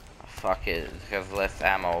 Fuck it, it has less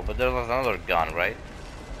ammo, but there was another gun, right?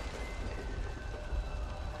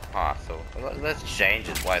 Huh, so let's change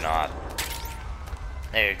it, why not?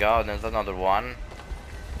 There you go, there's another one.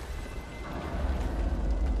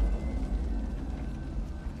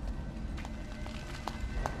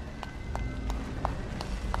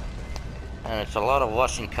 And it's a lot of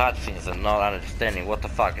watching cutscenes and not understanding what the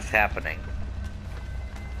fuck is happening.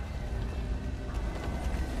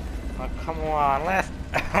 Oh, come on,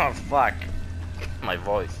 oh, fuck. My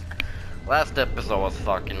voice. Last episode was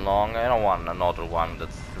fucking long. I don't want another one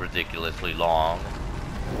that's ridiculously long.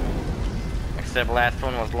 Except last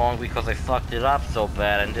one was long because I fucked it up so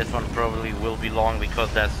bad, and this one probably will be long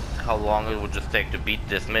because that's how long it would just take to beat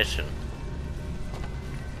this mission.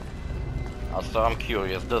 Also, I'm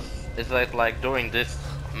curious, is that like during this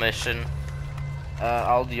mission,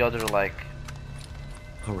 all the other like...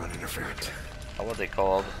 I'll run interference. What are they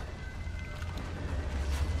called?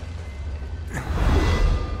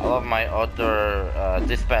 All of my other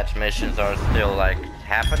dispatch missions are still like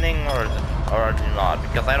happening, or are they not?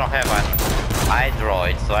 Because I don't have an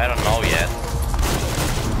iDroid, so I don't know yet.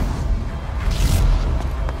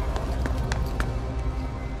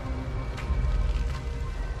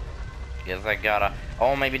 Guess I gotta...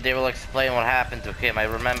 Oh, maybe they will explain what happened to him. I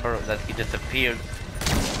remember that he disappeared.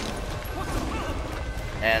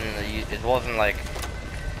 And it wasn't like...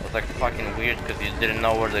 It was like fucking weird because you didn't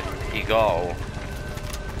know where he go.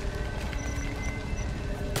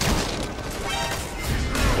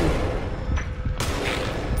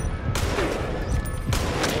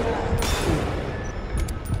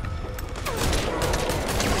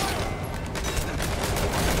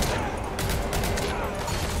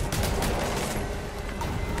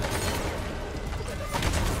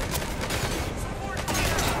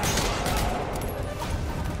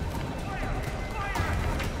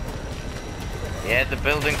 Yeah, the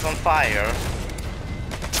building's on fire.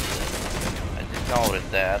 I did notice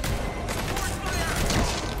that.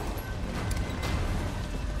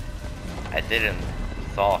 I didn't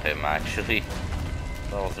saw him actually.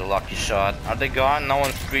 That was a lucky shot. Are they gone? No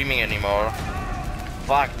one's screaming anymore.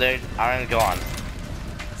 Fuck, they aren't gone.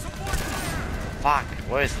 Fuck,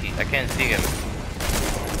 where is he? I can't see him.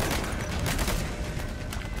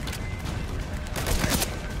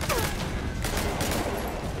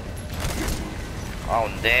 Oh,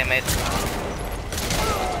 damn it.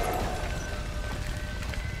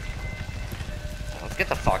 Let's get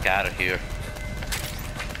the fuck out of here.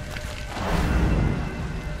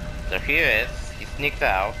 There he is. He sneaked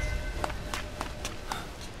out.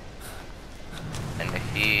 And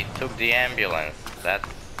he took the ambulance. That's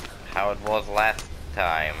how it was last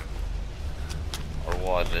time. Or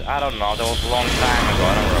was it? I don't know. That was a long time ago.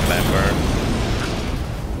 I don't remember.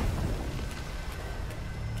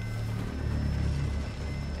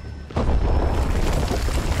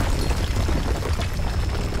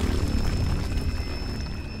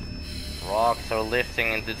 Rocks are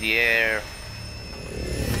lifting into the air.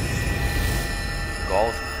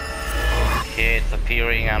 Ghost kids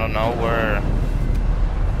appearing out of nowhere.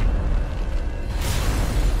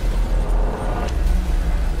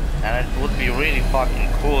 And it would be really fucking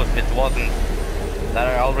cool if it wasn't that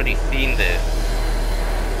I already seen this.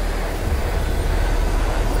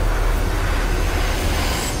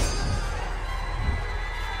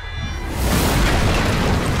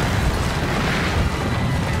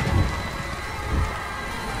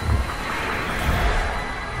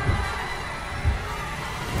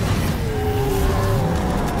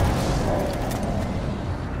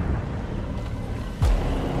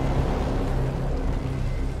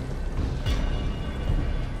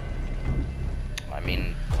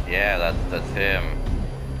 Yeah, that's him.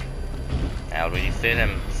 I already seen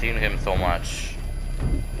him so much.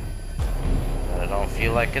 don't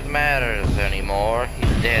feel like it matters anymore.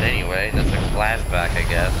 He's dead anyway. That's a flashback, I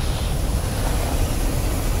guess.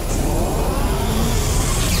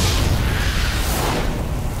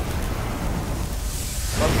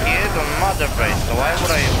 Well, he is a mother brain, so why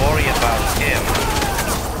would I worry about him?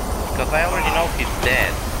 Because I already know he's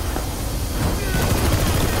dead.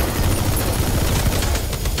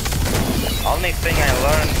 Only thing I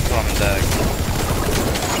learned from the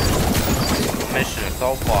mission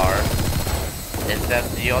so far is that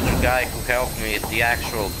the other guy who helped me is the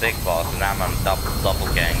actual big boss, and I'm a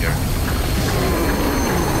doppelganger.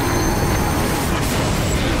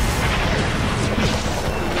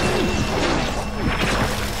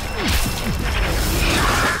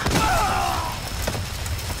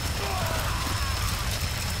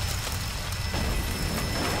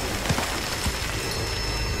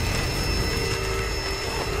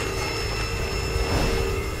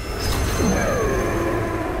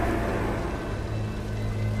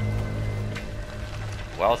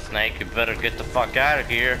 Well, Snake, you better get the fuck out of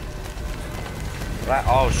here. Right?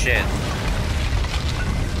 Oh shit.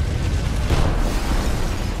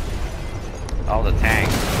 Oh, the tank.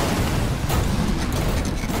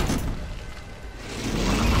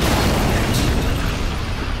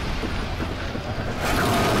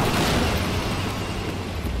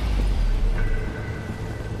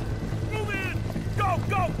 Move in! Go,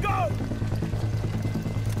 go, go!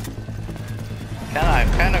 I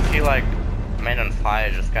kind of feel like Man on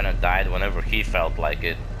Fire just kind of died whenever he felt like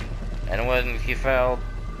it. And when he felt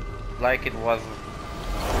like it was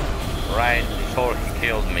right before he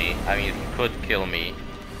killed me, I mean, he could kill me.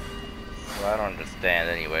 So I don't understand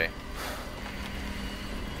anyway.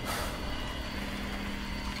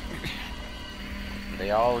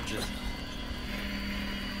 They all just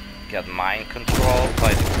get mind controlled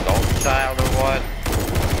by the ghost child or what?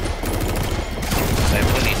 I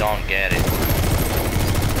really don't get it.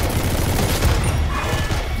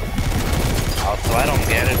 Also, I don't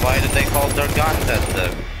get it. Why did they hold their guns at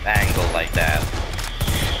the angle like that?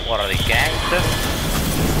 What are they, gangsters?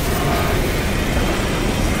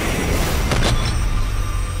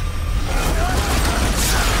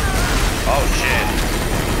 Oh shit.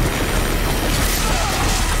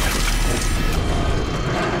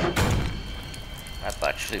 That's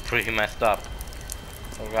actually pretty messed up.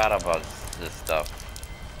 Forgot about this stuff.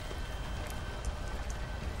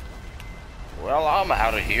 Well, I'm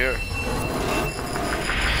out of here.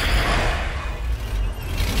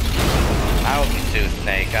 I would be too,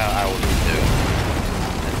 Snake. I would be too.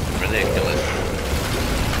 That's ridiculous.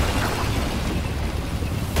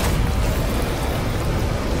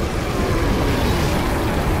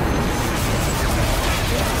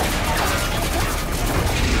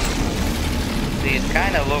 See, it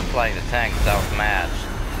kind of looks like the tank's outmatched.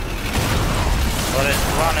 But it's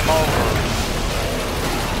run him over.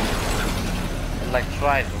 It like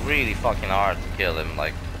tries really fucking hard to kill him,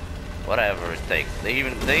 like whatever it takes.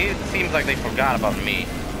 It seems like they forgot about me.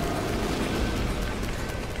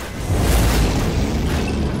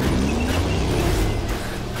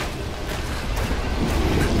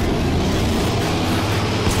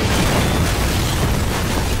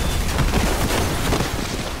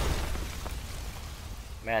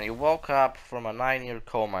 Man, you woke up from a 9-year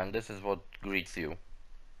coma and this is what greets you.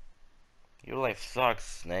 Your life sucks,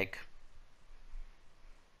 Snake.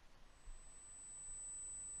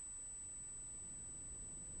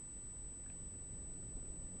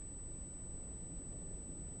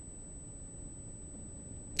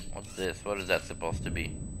 What's this? What is that supposed to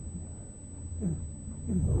be?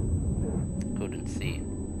 Couldn't see.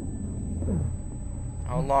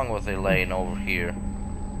 How long was I laying over here?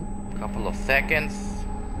 A couple of seconds?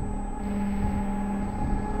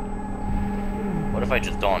 What if I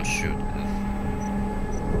just don't shoot?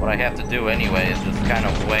 'Cause what I have to do anyway is just kind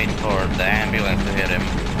of wait for the ambulance to hit him.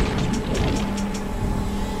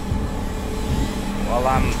 Well,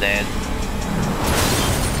 I'm dead.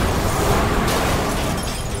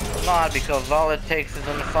 Not, because all it takes is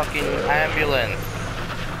a fucking ambulance.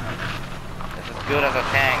 It's as good as a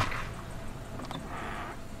tank.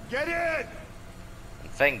 Get in!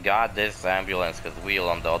 And thank God this ambulance has wheel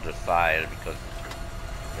on the other side, because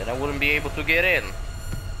then I wouldn't be able to get in.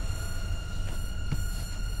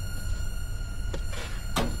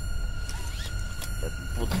 Let's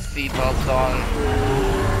put the seatbelts on.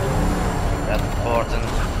 That's important.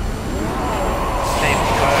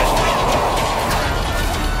 Safety first.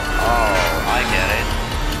 Oh, I get it.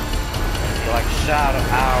 You like shot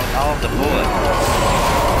out all the bullets.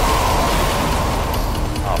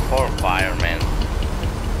 Oh, poor firemen.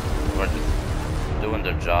 We're just doing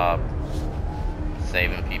their job.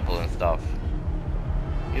 Saving people and stuff.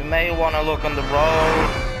 You may want to look on the road.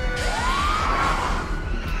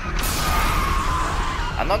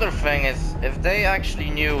 Another thing is, if they actually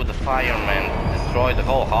knew the firemen destroyed the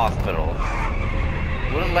whole hospital,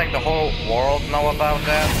 wouldn't like the whole world know about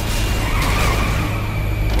that?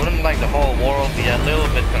 Wouldn't like the whole world be a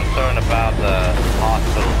little bit concerned about the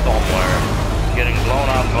hospital somewhere getting blown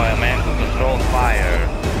up by a man who controls fire?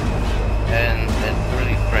 And it's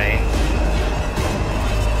really strange.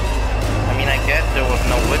 I mean, I guess there was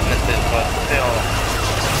no witnesses, but still,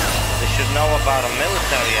 they should know about a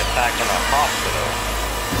military attack on a hospital.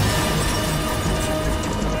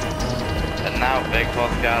 And now Big Boss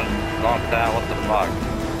got knocked out, what the fuck?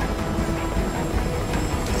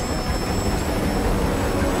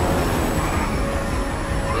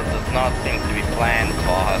 This does not seem to be planned,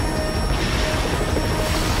 boss.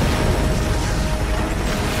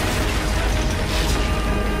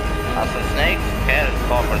 So Snake's head is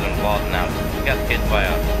covered in blood now. He got hit by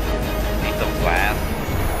a piece of glass.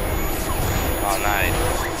 Oh, nice.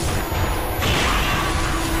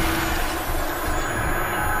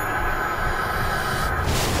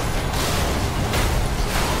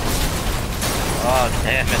 Oh,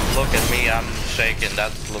 damn it. Look at me. I'm shaking.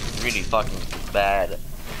 That looks really fucking bad.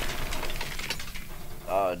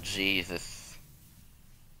 Oh, Jesus.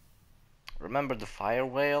 Remember the fire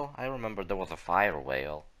whale? I remember there was a fire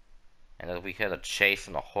whale. And that we had a chase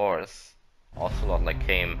on a horse. Ocelot like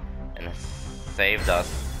came and saved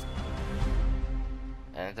us.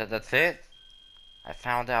 And that's it. I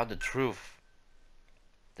found out the truth.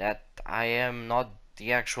 That I am not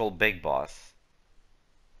the actual big boss.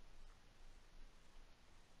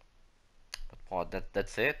 But what,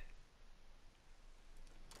 that's it?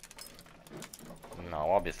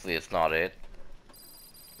 No, obviously it's not it.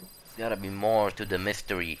 There's gotta be more to the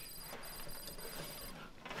mystery.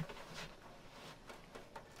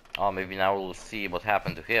 Oh, maybe now we'll see what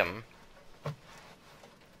happened to him.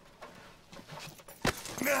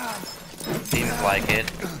 Seems like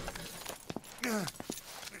it.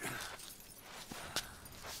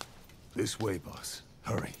 This way, boss.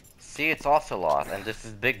 Hurry. See, it's Ocelot, and this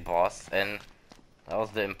is Big Boss, and that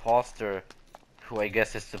was the imposter who I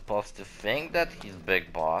guess is supposed to think that he's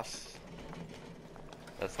Big Boss.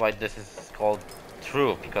 That's why this is called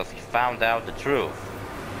Truth, because he found out the truth.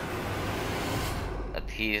 That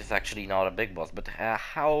he is actually not a big boss, but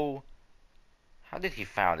how did he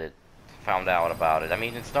found out about it? I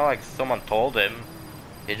mean, it's not like someone told him.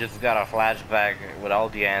 He just got a flashback with all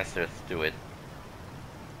the answers to it.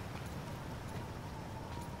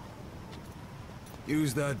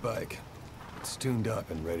 Use that bike. It's tuned up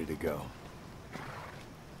and ready to go.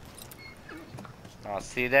 Oh,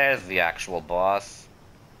 see, there's the actual boss.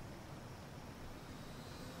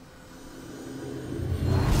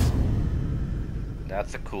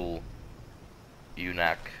 That's a cool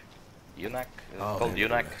eunuch. Eunuch? Is it called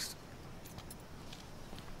eunuch?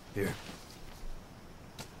 Here.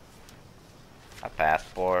 A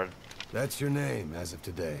passport. That's your name as of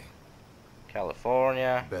today.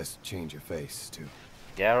 California. Best change your face, too.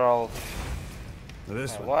 Geralt.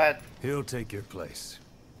 This one. What? He'll take your place.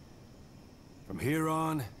 From here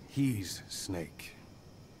on, he's Snake.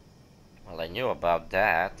 Well, I knew about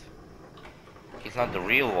that. He's not the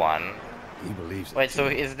real one. He believes it. Wait, so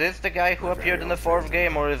is this the guy who appeared in the fourth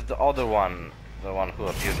game, or is the other one the one who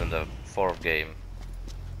appeared in the fourth game?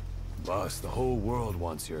 Boss, the whole world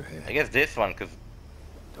wants your head. I guess this one, because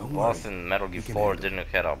boss in Metal Gear 4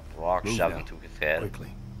 didn't get a rock shoved into his head.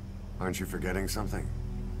 Quickly. Aren't you forgetting something?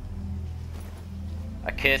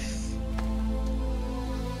 A kiss.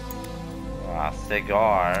 A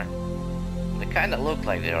cigar. They kind of look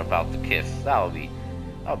like they're about to kiss. That would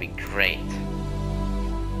be great.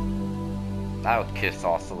 I would kiss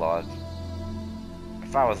Ocelot.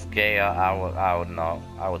 If I was gay, I would know.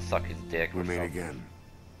 I would suck his dick. We meet again.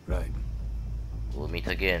 Right. We'll meet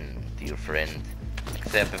again, dear friend.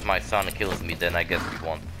 Except if my son kills me, then I guess we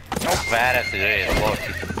won't. How badass it is. Look,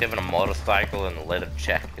 he's given a motorcycle and a leather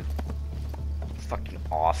jacket. It's fucking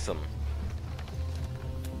awesome.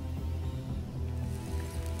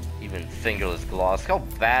 Even fingerless gloves. How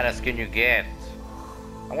badass can you get?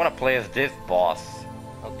 I wanna play as this boss,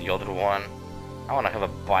 not the other one. I wanna have a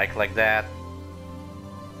bike like that.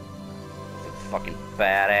 It's fucking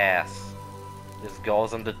badass. This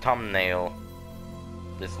goes on the thumbnail.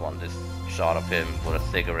 This one, this shot of him with a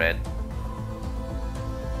cigarette.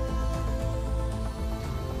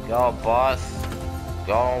 Go, boss.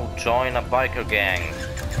 Go join a biker gang.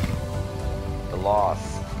 The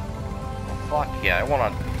Lost. Oh, fuck yeah, I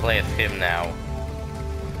wanna play as him now.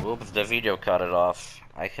 Oops, the video cut it off.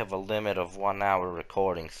 I have a limit of 1 hour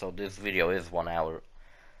recording, so this video is 1 hour.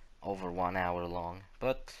 over 1 hour long,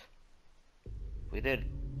 but we did.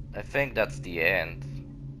 I think that's the end.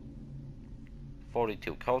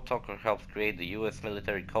 42. Code Talker helped create the US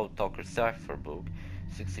military Code Talker cipher book.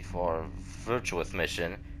 64. Virtuous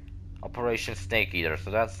mission. Operation Snake Eater,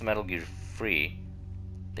 so that's Metal Gear 3.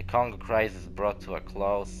 The Congo crisis brought to a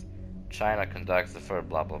close. China conducts the first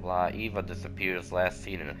blah blah blah. Eva disappears, last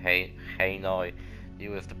seen in Hanoi.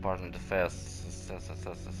 US Department of Defense.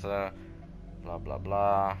 Blah blah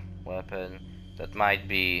blah. Weapon. That might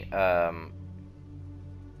be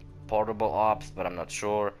portable ops, but I'm not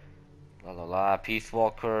sure. La la la. Peace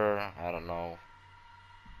Walker. I don't know.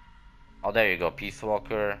 Oh, there you go. Peace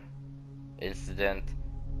Walker. Incident.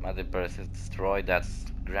 Mother Birth is destroyed. That's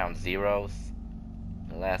ground zeros.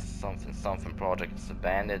 The last something something project is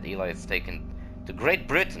abandoned. Eli is taken to Great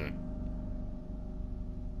Britain.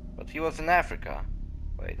 But he was in Africa.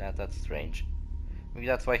 Wait, that's strange. Maybe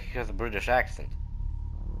that's why he has a British accent.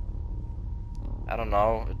 I don't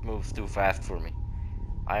know. It moves too fast for me.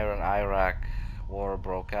 Iran-Iraq war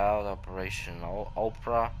broke out. Operation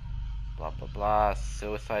Oprah. Blah blah blah.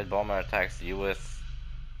 Suicide bomber attacks the US.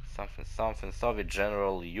 Something something. Soviet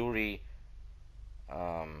General Yuri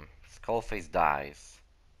Skullface dies.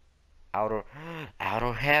 Outer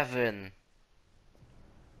heaven.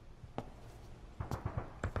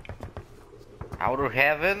 Outer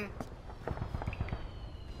heaven?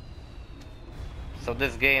 So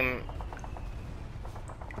this game.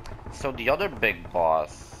 So the other big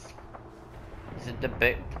boss. Is it the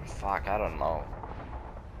big fuck, I don't know.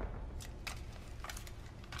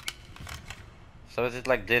 So is it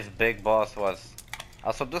like this big boss was...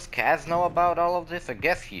 Also, does Kaz know about all of this? I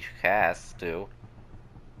guess he has to.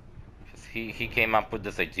 Because he came up with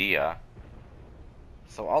this idea.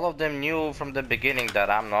 So all of them knew from the beginning that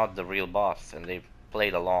I'm not the real boss, and they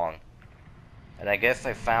played along. And I guess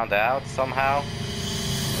I found out somehow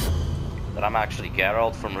that I'm actually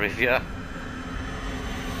Geralt from Rivia.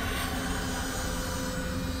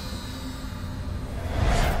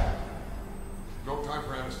 No time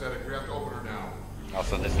for anesthetic. We have to open her now.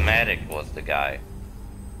 Also, this medic was the guy.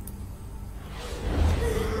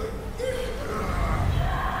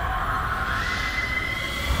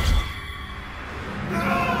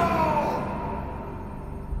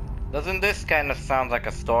 Doesn't this kind of sound like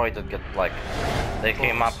a story that get like they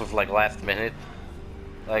came up with like last minute?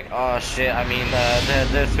 Like, oh shit, I mean,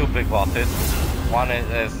 there's two big bosses. One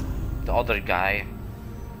is the other guy.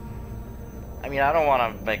 I mean, I don't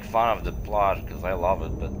want to make fun of the plot because I love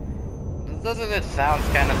it, but doesn't it sound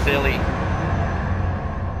kind of silly?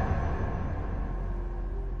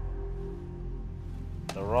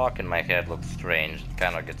 The rock in my head looks strange. It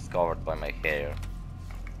kind of gets covered by my hair.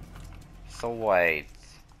 So wait,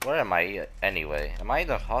 where am I anyway? Am I in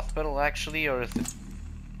the hospital actually, or is it?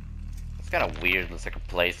 It's kind of weird. It's like a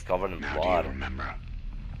place covered in Now blood. do you remember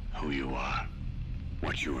who you are?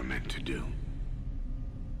 What you were meant to do?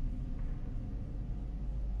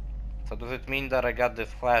 So does it mean that I got this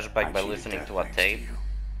flashback by listening to a tape?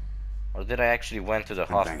 Or did I actually went to the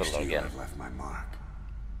hospital again? I've left my mark.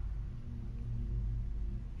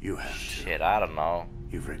 You have to. Shit, I don't know.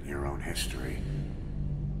 You've written your own history.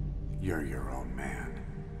 You're your own man.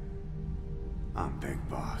 I'm Big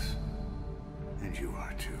Boss. And you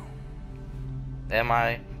are too. Am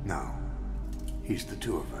I? No. He's the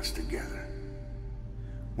two of us together.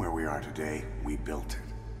 Where we are today, we built it.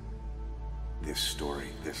 This story,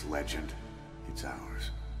 this legend, it's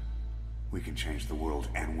ours. We can change the world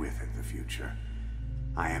and with it the future.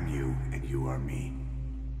 I am you and you are me.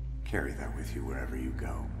 Carry that with you wherever you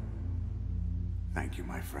go. Thank you,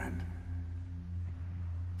 my friend.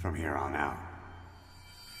 From here on out,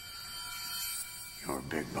 you're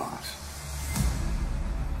Big Boss.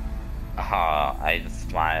 I just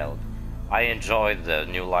smiled. I enjoyed the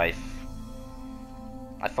new life.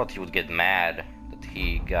 I thought he would get mad that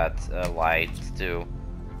he got lied to,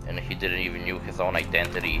 and he didn't even knew his own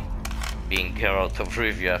identity, being Geralt of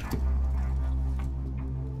Rivia.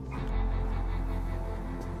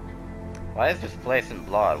 Why is this place in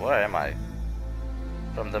blood? Where am I?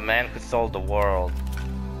 From the man who sold the world.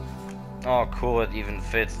 Oh cool, it even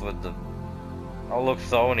fits with the... Oh look,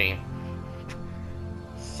 Sony.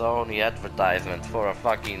 Sony advertisement for a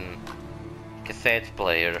fucking cassette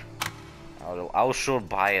player. I'll sure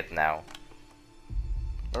buy it now.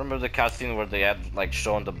 Remember the cutscene where they had like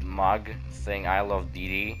shown the mug saying I love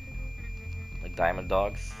DD? Like Diamond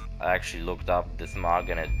Dogs? I actually looked up this mug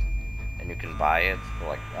and you can buy it for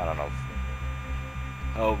like, I don't know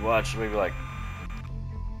how much, maybe like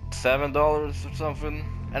 $7 or something.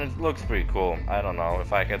 And it looks pretty cool. I don't know,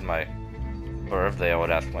 if I had my birthday I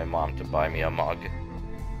would ask my mom to buy me a mug.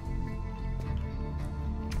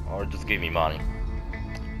 Or just give me money.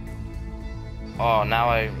 Oh, now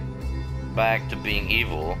I'm back to being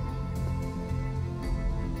evil.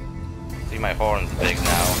 See, my horn's big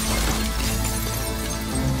now.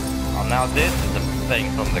 Oh, now this is the thing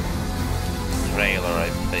from the trailer, I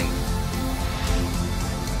think.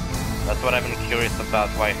 That's what I've been curious about.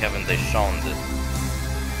 Why haven't they shown this?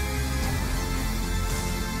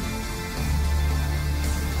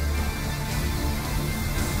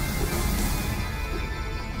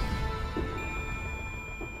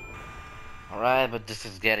 Alright, but this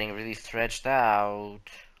is getting really stretched out.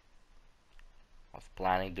 I was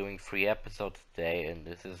planning doing 3 episodes today, and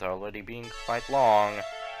this is already being quite long.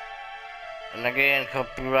 And again,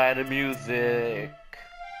 copyrighted music.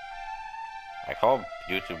 I hope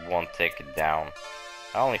YouTube won't take it down.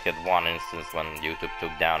 I only had one instance when YouTube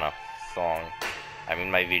took down a song. I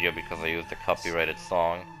mean my video, because I used a copyrighted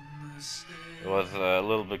song. It was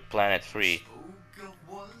Little Big Planet 3.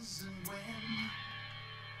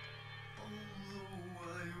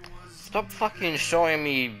 Stop fucking showing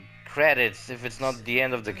me credits if it's not the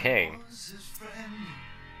end of the game.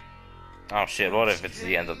 Oh shit, what if it's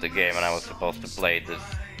the end of the game and I was supposed to play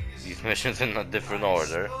these missions in a different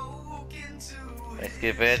order? I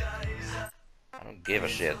skip it? I don't give a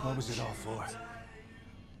shit. What was it all for?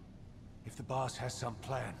 If the boss has some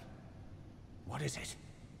plan, what is it?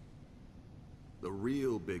 The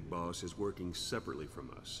real big boss is working separately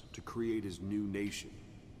from us to create his new nation.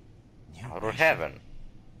 Outer heaven.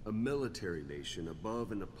 A military nation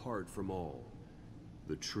above and apart from all.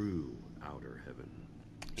 The true outer heaven.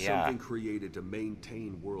 Yeah. Something created to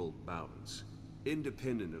maintain world balance.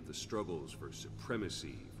 Independent of the struggles for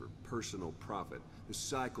supremacy, for personal profit, the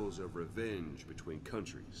cycles of revenge between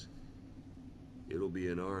countries. It'll be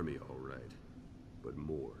an army, all right, but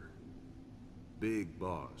more. Big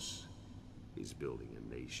Boss is building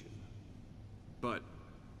a nation. But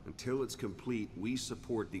until it's complete, we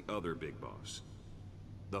support the other Big Boss.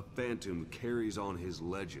 The Phantom carries on his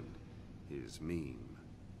legend, his meme.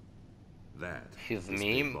 That His is meme?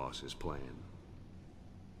 Big Boss's plan.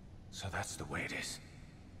 So that's the way it is.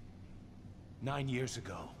 9 years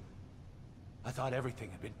ago, I thought everything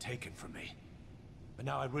had been taken from me. But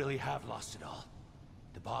now I really have lost it all.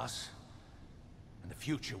 The boss, and the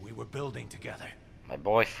future we were building together. My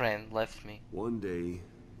boyfriend left me. One day,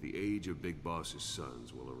 the age of Big Boss's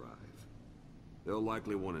sons will arrive. They'll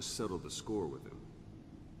likely want to settle the score with him.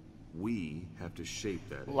 We have to shape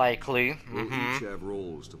that. Likely. We'll each have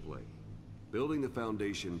roles to play. Building the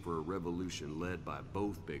foundation for a revolution led by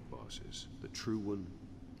both Big Bosses, the True One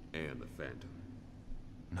and the Phantom.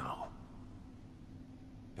 No.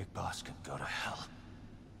 Big Boss can go to hell.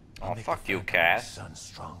 Oh, I'll make fuck the you, Phantom and his Cass. son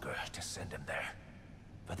stronger to send him there.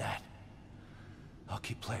 For that, I'll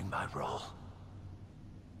keep playing my role.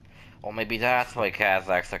 Or maybe that's why Kaz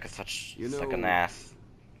acts like like an ass.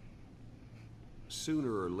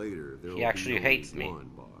 Sooner or later, there'll He actually be only hates me.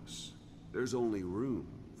 one boss. There's only room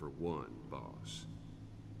for one boss.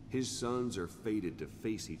 His sons are fated to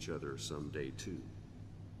face each other someday too.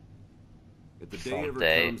 If the day ever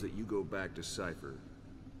Someday. comes that you go back to Cypher,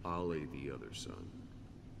 I'll aid the other son.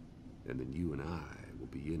 And then you and I will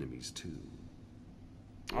be enemies too.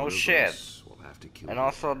 Oh One of shit. us will have to kill And the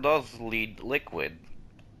also other. does lead Liquid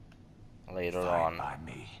later Fine on. by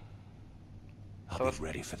me. I'll So be it's-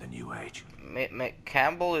 ready for the new age.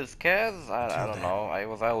 Campbell is Kaz? I Until don't then, know. I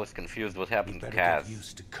was always confused what We happened to better Kaz. get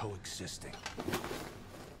used to coexisting.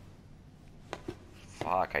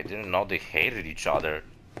 Fuck, I didn't know they hated each other.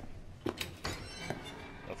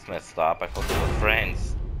 That's messed up. I thought they were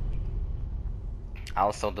friends.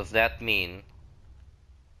 Also, does that mean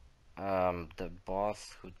the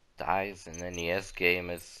boss who dies in an NES game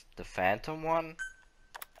is the Phantom one?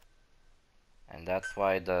 And that's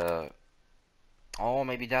why oh,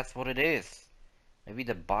 maybe that's what it is. Maybe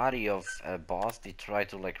the body of a boss they try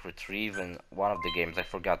to like retrieve in one of the games. I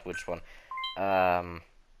forgot which one.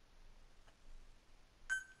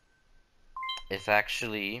 Is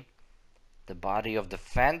actually the body of the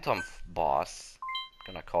Phantom boss.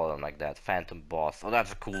 I'm gonna call him like that, Phantom boss. Oh,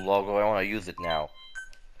 that's a cool logo. I wanna use it now.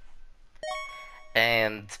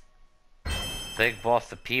 And Big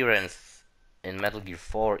Boss appearance in Metal Gear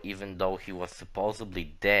 4, even though he was supposedly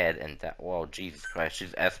dead, and that, whoa, Jesus Christ,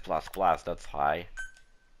 she's S++, that's high,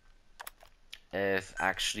 is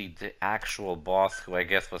actually the actual boss who I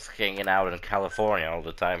guess was hanging out in California all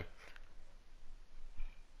the time.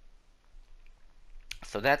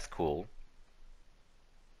 So that's cool.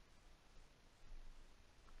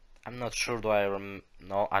 I'm not sure do I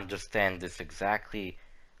understand this exactly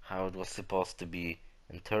how it was supposed to be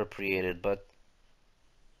interpreted, but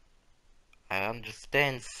I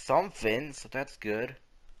understand something, so that's good.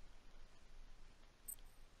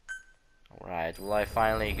 Alright, will I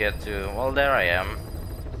finally get to... Well, there I am.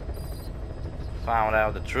 Found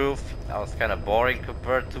out the truth. That was kind of boring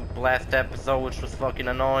compared to last episode, which was fucking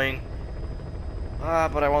annoying.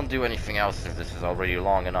 But I won't do anything else since this is already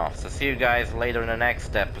long enough. So see you guys later in the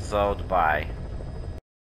next episode. Bye.